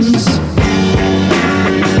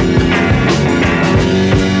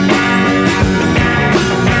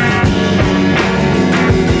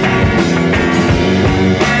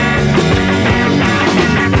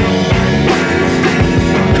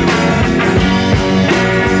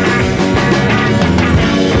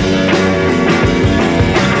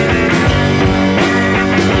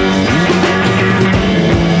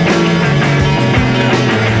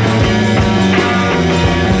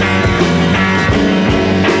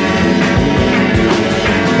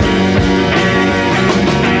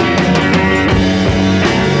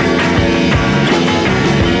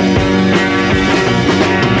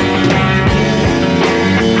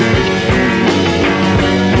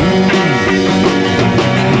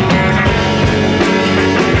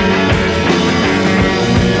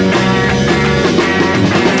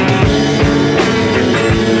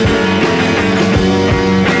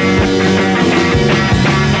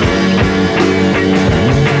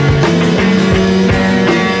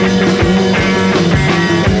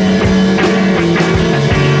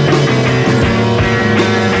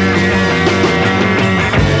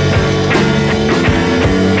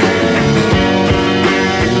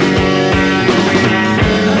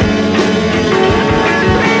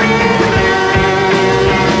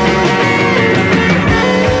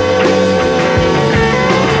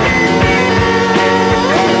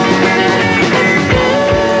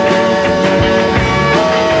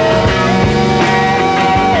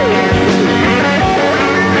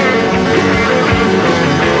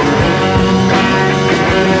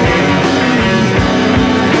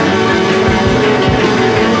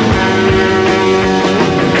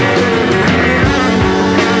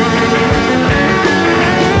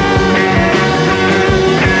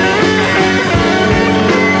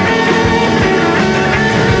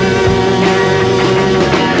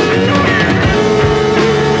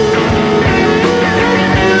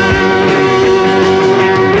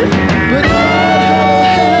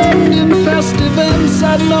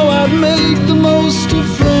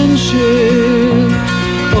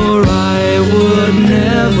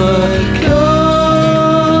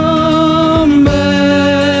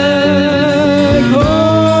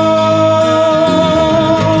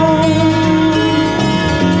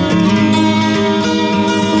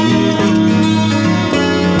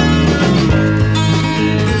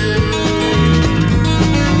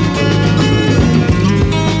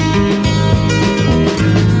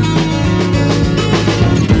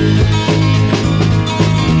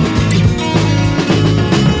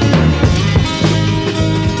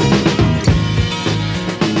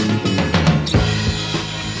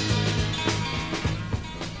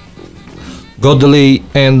 Godley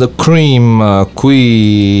and Cream,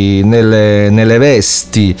 qui nelle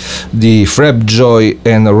vesti di Frabjoy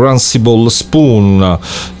and Runcible Spoon.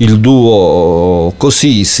 Il duo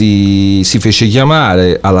così si fece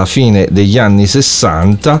chiamare alla fine degli anni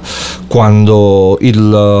 60, quando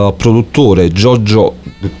il produttore Giorgio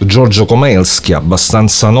Komelski,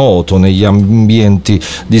 abbastanza noto negli ambienti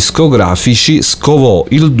discografici, scovò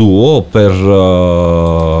il duo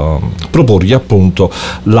per proporgli appunto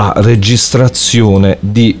la registrazione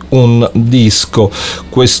di un disco.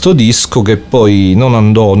 Questo disco, che poi non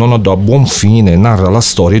andò a buon fine, narra la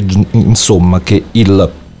storia, insomma, che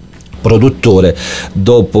il produttore,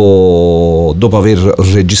 dopo aver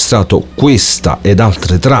registrato questa ed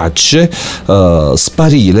altre tracce,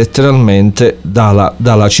 sparì letteralmente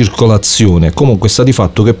dalla circolazione. Comunque sta di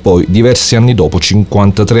fatto che poi, diversi anni dopo,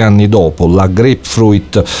 53 anni dopo, la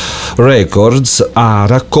Grapefruit Records ha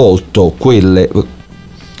raccolto quelle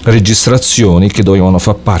registrazioni che dovevano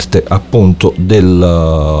far parte appunto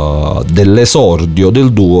dell'esordio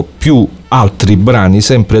del duo, più altri brani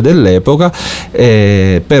sempre dell'epoca,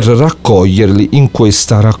 per raccoglierli in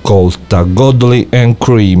questa raccolta: Godley and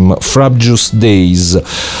Cream, Frabjous Days,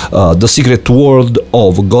 The Secret World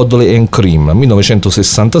of Godley and Cream,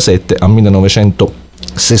 1967 a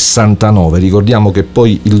 1969. Ricordiamo che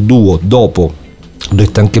poi il duo, dopo, ho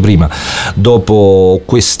detto anche prima, dopo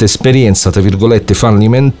questa esperienza tra virgolette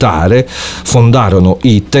fallimentare, fondarono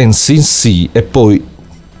i Ten cc e poi,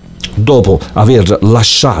 dopo aver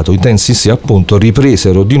lasciato i Ten cc, appunto,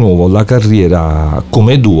 ripresero di nuovo la carriera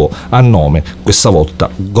come duo a nome, questa volta,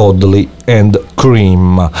 Godley and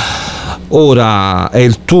Cream. Ora è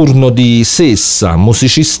il turno di Sessa,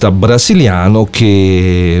 musicista brasiliano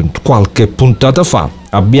che qualche puntata fa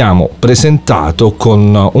abbiamo presentato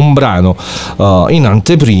con un brano in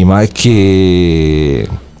anteprima, e che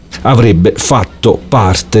avrebbe fatto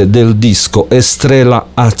parte del disco Estrela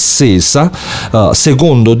Accesa,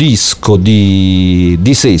 secondo disco di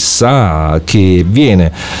Sessa, che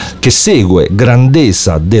segue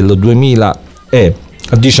Grandeza del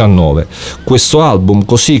 2019. Questo album,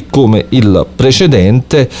 così come il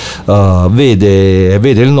precedente, vede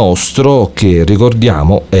il nostro, che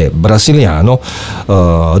ricordiamo è brasiliano,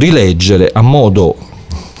 rileggere a modo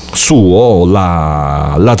suo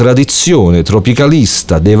la tradizione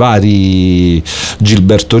tropicalista dei vari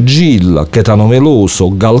Gilberto Gil, Caetano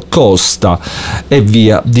Veloso, Gal Costa e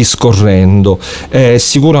via discorrendo. È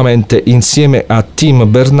sicuramente, insieme a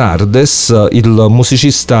Tim Bernardes, il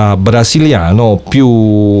musicista brasiliano non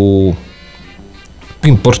più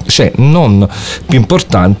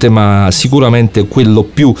importante, ma sicuramente quello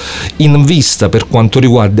più in vista per quanto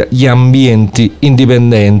riguarda gli ambienti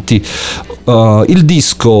indipendenti. Il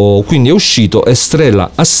disco quindi è uscito, Estrela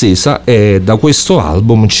Accesa, e da questo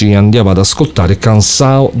album ci andiamo ad ascoltare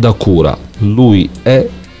Cansao da Cura. Lui è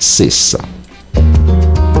Sessa.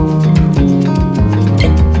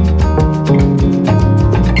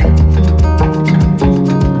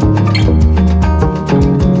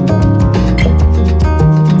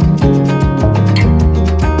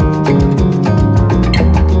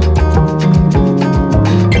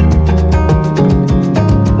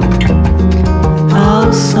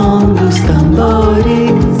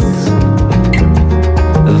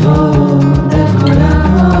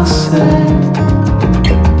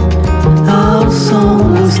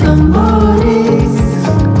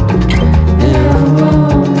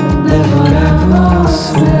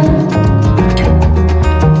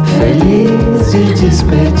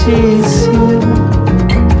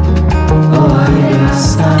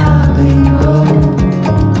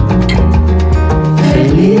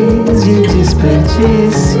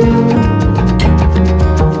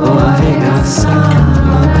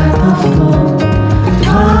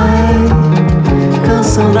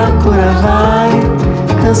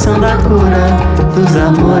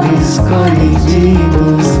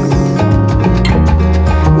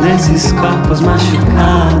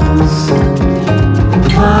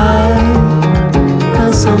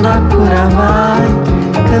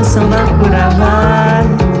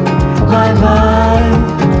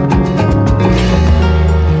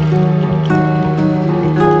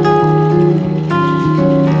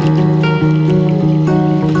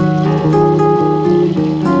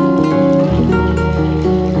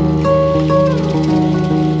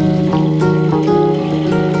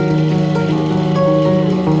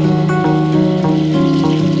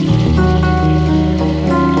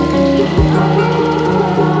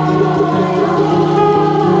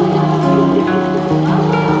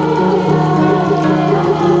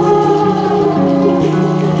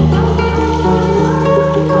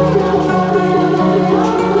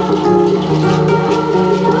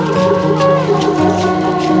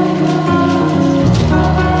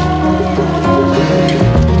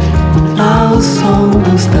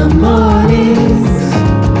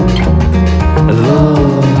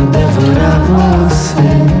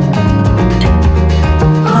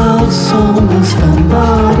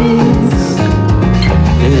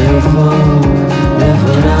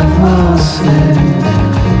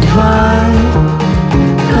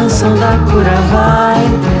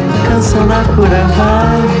 cura,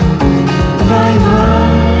 vai, vai,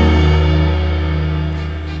 vai.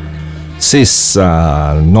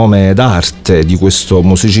 Sessa, nome d'arte di questo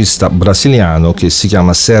musicista brasiliano che si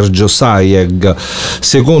chiama Sergio Sayeg,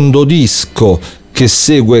 secondo disco che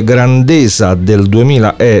segue Grandeza del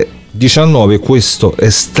 2019, questo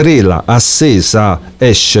Estrela Accesa,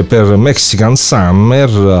 esce per Mexican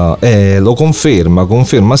Summer e lo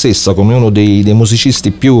conferma Sessa come uno dei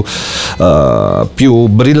musicisti più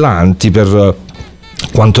brillanti per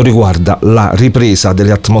quanto riguarda la ripresa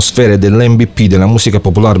delle atmosfere dell'MBP, della musica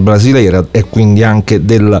popolare brasileira e quindi anche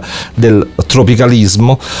del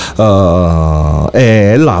tropicalismo,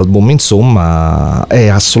 e l'album insomma è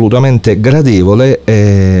assolutamente gradevole,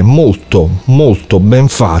 è molto molto ben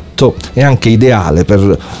fatto e anche ideale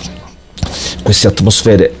per queste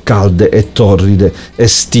atmosfere calde e torride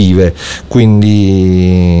estive,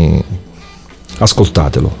 quindi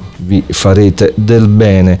ascoltatelo, vi farete del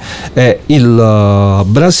bene. Il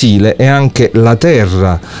Brasile è anche la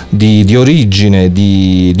terra di origine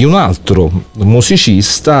di un altro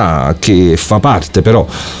musicista che fa parte però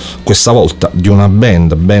questa volta di una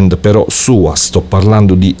band però sua. Sto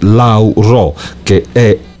parlando di Lau Ro, che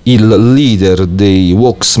è il leader dei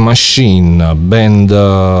Wax Machine,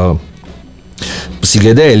 band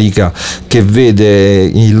psichedelica che vede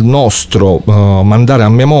il nostro mandare a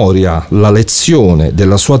memoria la lezione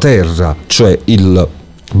della sua terra, cioè il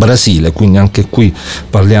Brasile, quindi anche qui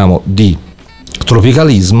parliamo di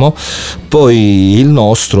tropicalismo. Poi il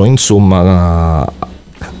nostro insomma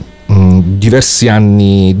diversi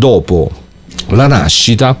anni dopo la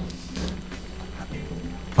nascita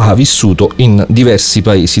ha vissuto in diversi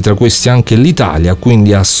paesi, tra questi anche l'Italia,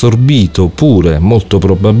 quindi ha assorbito pure molto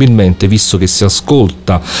probabilmente, visto che si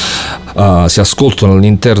ascoltano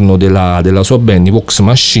all'interno della sua band, i Wax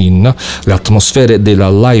Machine, le atmosfere della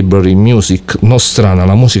library music nostrana,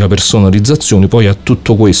 la musica per sonorizzazioni. Poi a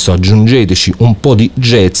tutto questo aggiungeteci un po' di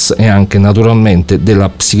jazz e anche naturalmente della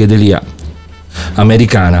psichedelia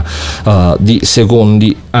americana di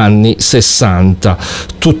secondi anni 60.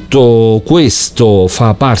 Tutto questo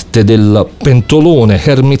fa parte del pentolone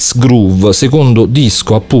Hermit's Groove, secondo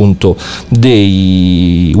disco appunto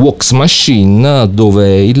dei Wax Machine,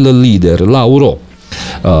 dove il leader Lau Ro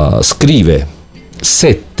scrive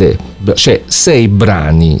 6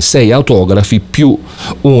 brani, 6 autografi più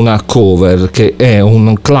una cover, che è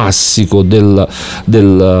un classico del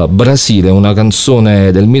Brasile, una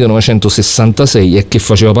canzone del 1966 e che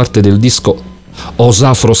faceva parte del disco Os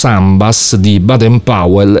Afro Sambas di Baden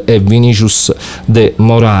Powell e Vinicius de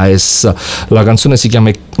Moraes. La canzone si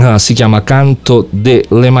chiama Canto de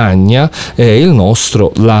Lemagna e il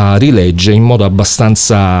nostro la rilegge in modo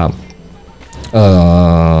abbastanza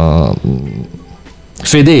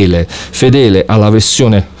fedele alla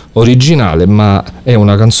versione originale, ma è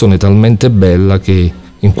una canzone talmente bella che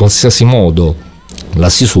in qualsiasi modo la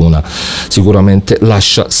si suona sicuramente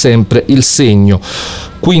lascia sempre il segno.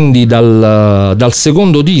 Quindi dal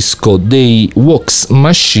secondo disco dei Wax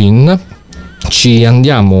Machine ci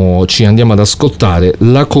andiamo ad ascoltare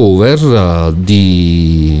la cover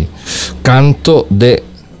di Canto de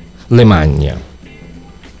Lemagna.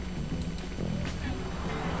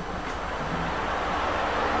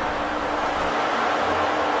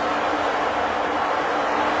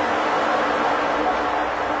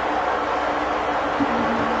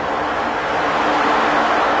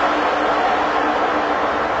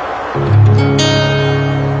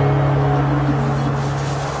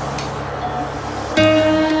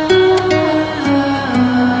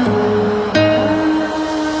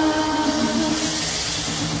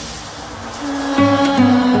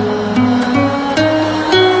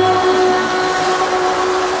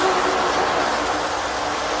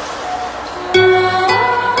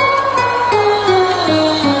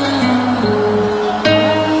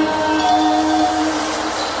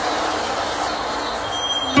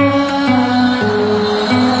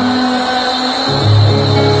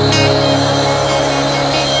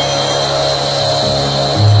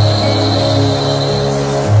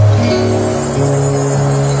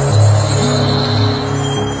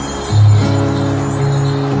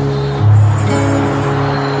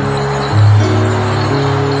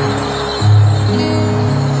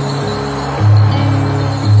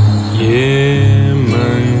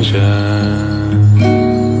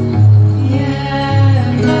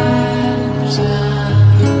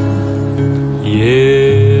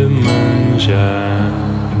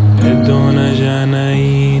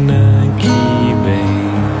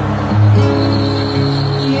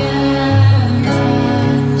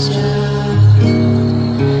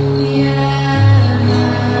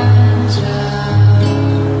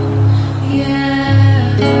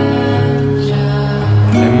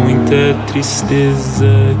 tristeza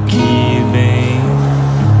que vem.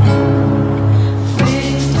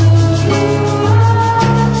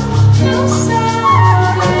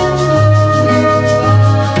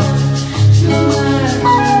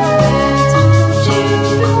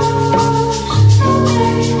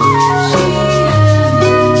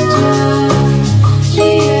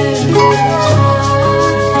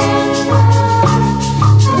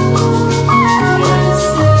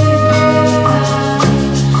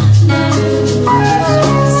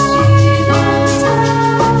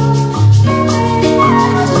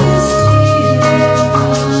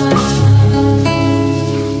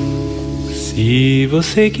 Se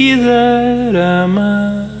você quiser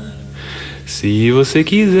amar, se você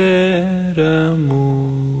quiser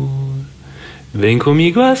amor, vem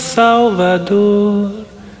comigo a Salvador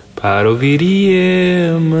para ouvir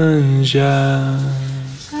Iemanjá.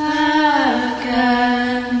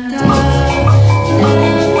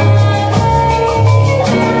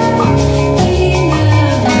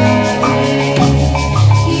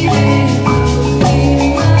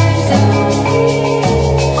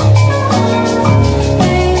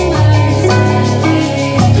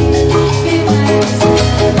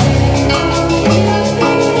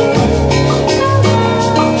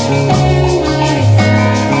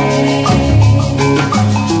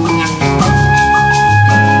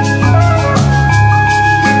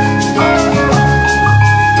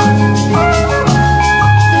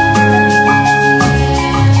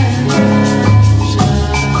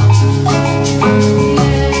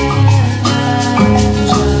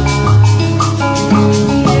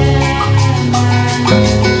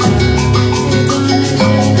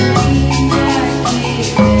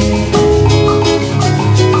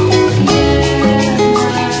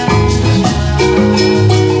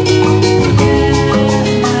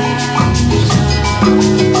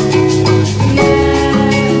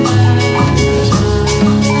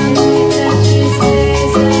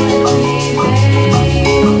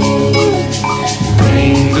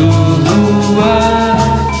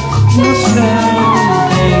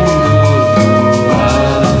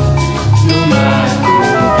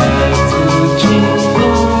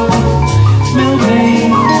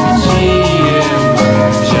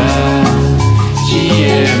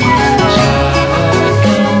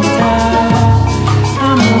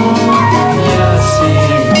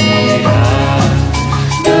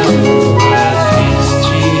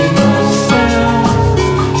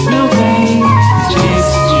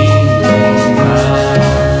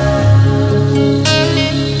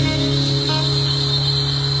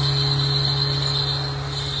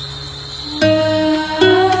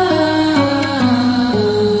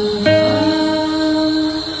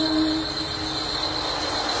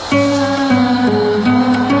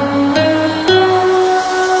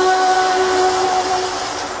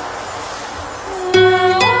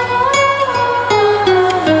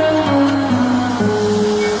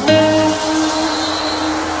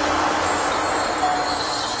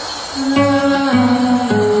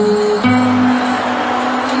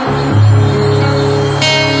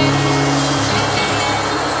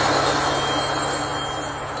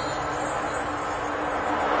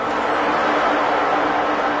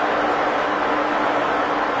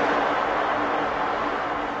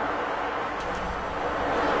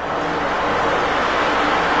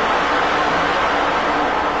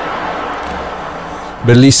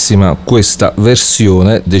 Bellissima questa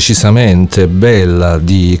versione, decisamente bella,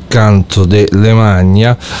 di Canto de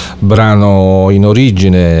Lemagna, brano in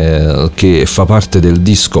origine che fa parte del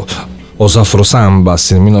disco Os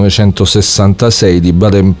Afro-Sambas nel 1966 di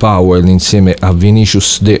Baden-Powell insieme a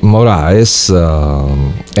Vinicius de Moraes.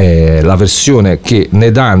 È la versione che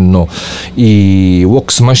ne danno i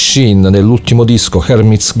Wax Machine nell'ultimo disco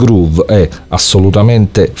Hermit's Groove, è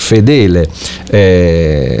assolutamente fedele,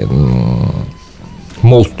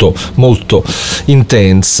 molto molto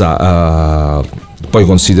intensa. Poi,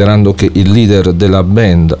 considerando che il leader della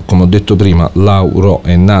band, come ho detto prima, Lau Ro,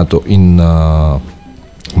 è nato in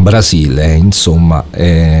Brasile, insomma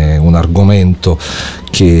è un argomento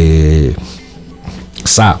che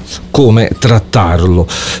sa come trattarlo.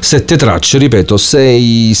 7 tracce, ripeto,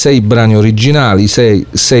 6 brani originali,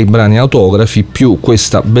 6 brani autografi, più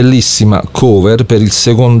questa bellissima cover per il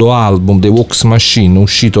secondo album dei Wax Machine,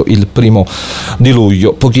 uscito il 1 di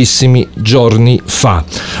luglio, pochissimi giorni fa.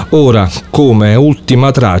 Ora, come ultima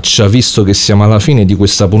traccia, visto che siamo alla fine di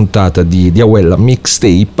questa puntata di Awella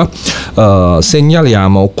Mixtape,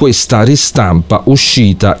 segnaliamo questa ristampa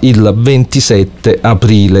uscita il 27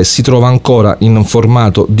 aprile. Si trova ancora in formato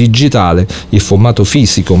digitale, il formato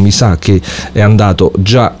fisico mi sa che è andato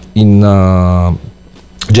già in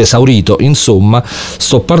già esaurito. Insomma,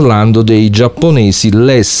 sto parlando dei giapponesi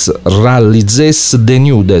Les Rallies de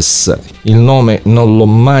Nudes. Il nome non l'ho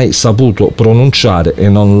mai saputo pronunciare e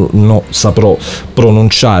non saprò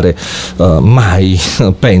pronunciare mai,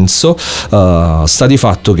 penso. Sta di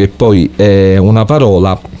fatto che poi è una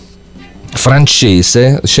parola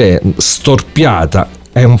francese, cioè storpiata.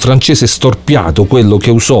 È un francese storpiato quello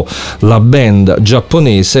che usò la band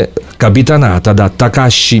giapponese capitanata da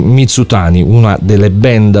Takashi Mizutani, una delle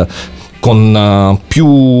band con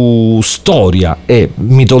più storia e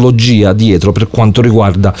mitologia dietro per quanto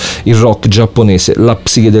riguarda il rock giapponese, la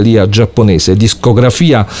psichedelia giapponese,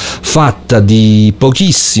 discografia fatta di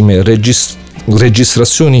pochissime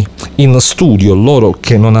registrazioni in studio, loro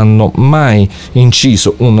che non hanno mai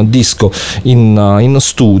inciso un disco in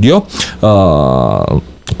studio,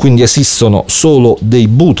 quindi esistono solo dei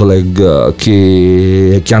bootleg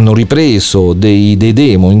che hanno ripreso dei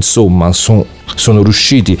demo, insomma sono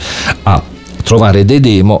riusciti a trovare dei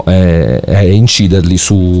demo e inciderli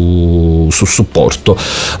su supporto,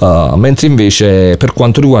 mentre invece per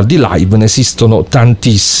quanto riguarda i live ne esistono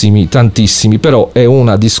tantissimi, però è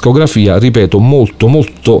una discografia, ripeto, molto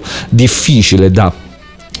molto difficile da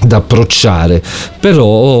approcciare.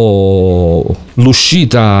 Però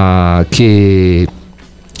l'uscita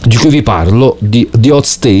di cui vi parlo, di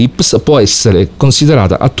Hot Tapes, può essere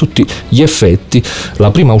considerata a tutti gli effetti la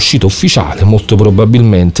prima uscita ufficiale, molto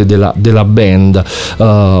probabilmente, della band.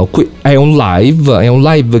 È un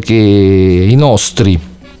live che i nostri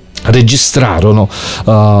registrarono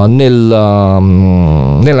nella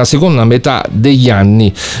seconda metà degli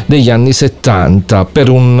anni 70 per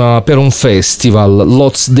un festival,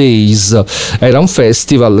 Lots Days. Era un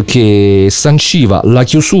festival che sanciva la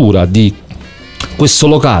chiusura di questo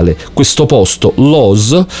locale, questo posto,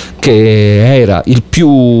 Lowe's, che era il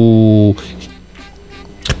più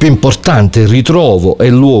importante ritrovo e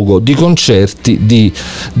luogo di concerti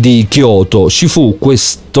di Kyoto. Ci fu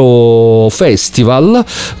questo festival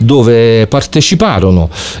dove parteciparono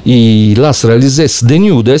i Las Rallies de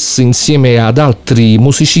Nudes insieme ad altri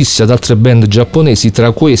musicisti, ad altre band giapponesi,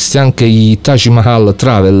 tra questi anche i Taj Mahal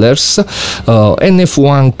Travelers, e ne fu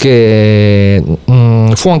anche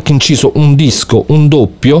inciso un disco, un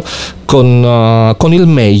doppio con il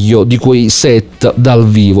meglio di quei set dal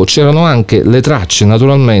vivo. C'erano anche le tracce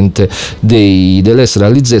naturalmente delle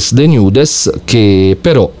Rallies de Nudes, che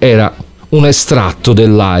però era un estratto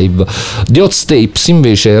del live. The Hot Tapes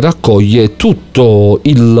invece raccoglie tutto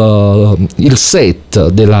il set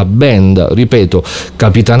della band, ripeto,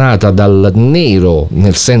 capitanata dal nero,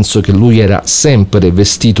 nel senso che lui era sempre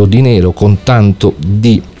vestito di nero con tanto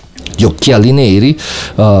di occhiali neri,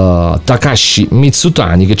 Takashi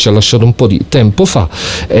Mizutani, che ci ha lasciato un po' di tempo fa,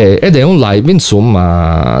 ed è un live,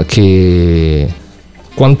 insomma, che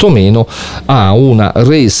quantomeno ha una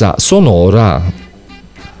resa sonora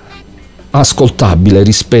ascoltabile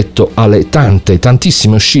rispetto alle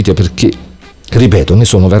tantissime uscite, perché ripeto, ne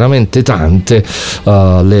sono veramente tante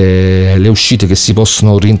le uscite che si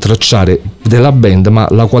possono rintracciare della band, ma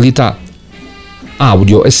la qualità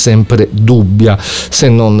audio è sempre dubbia, se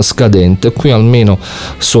non scadente. Qui almeno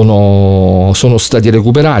sono stati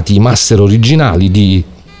recuperati i master originali di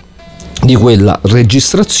quella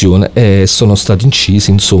registrazione e sono stati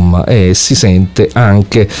incisi, insomma, e si sente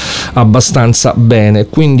anche abbastanza bene.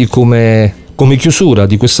 Quindi come chiusura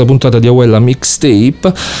di questa puntata di Awella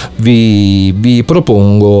Mixtape vi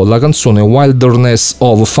propongo la canzone Wilderness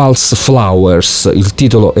of False Flowers. Il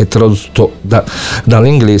titolo è tradotto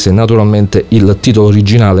dall'inglese, naturalmente il titolo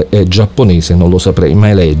originale è giapponese, non lo saprei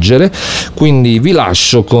mai leggere, quindi vi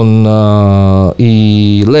lascio con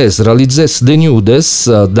i Les Rallies de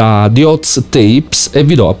Nudes da The Hot Tapes e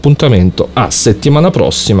vi do appuntamento a settimana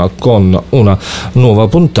prossima con una nuova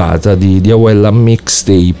puntata di Awella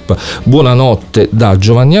Mixtape. Buonanotte da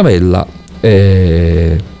Giovanni Avella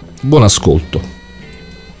e buon ascolto.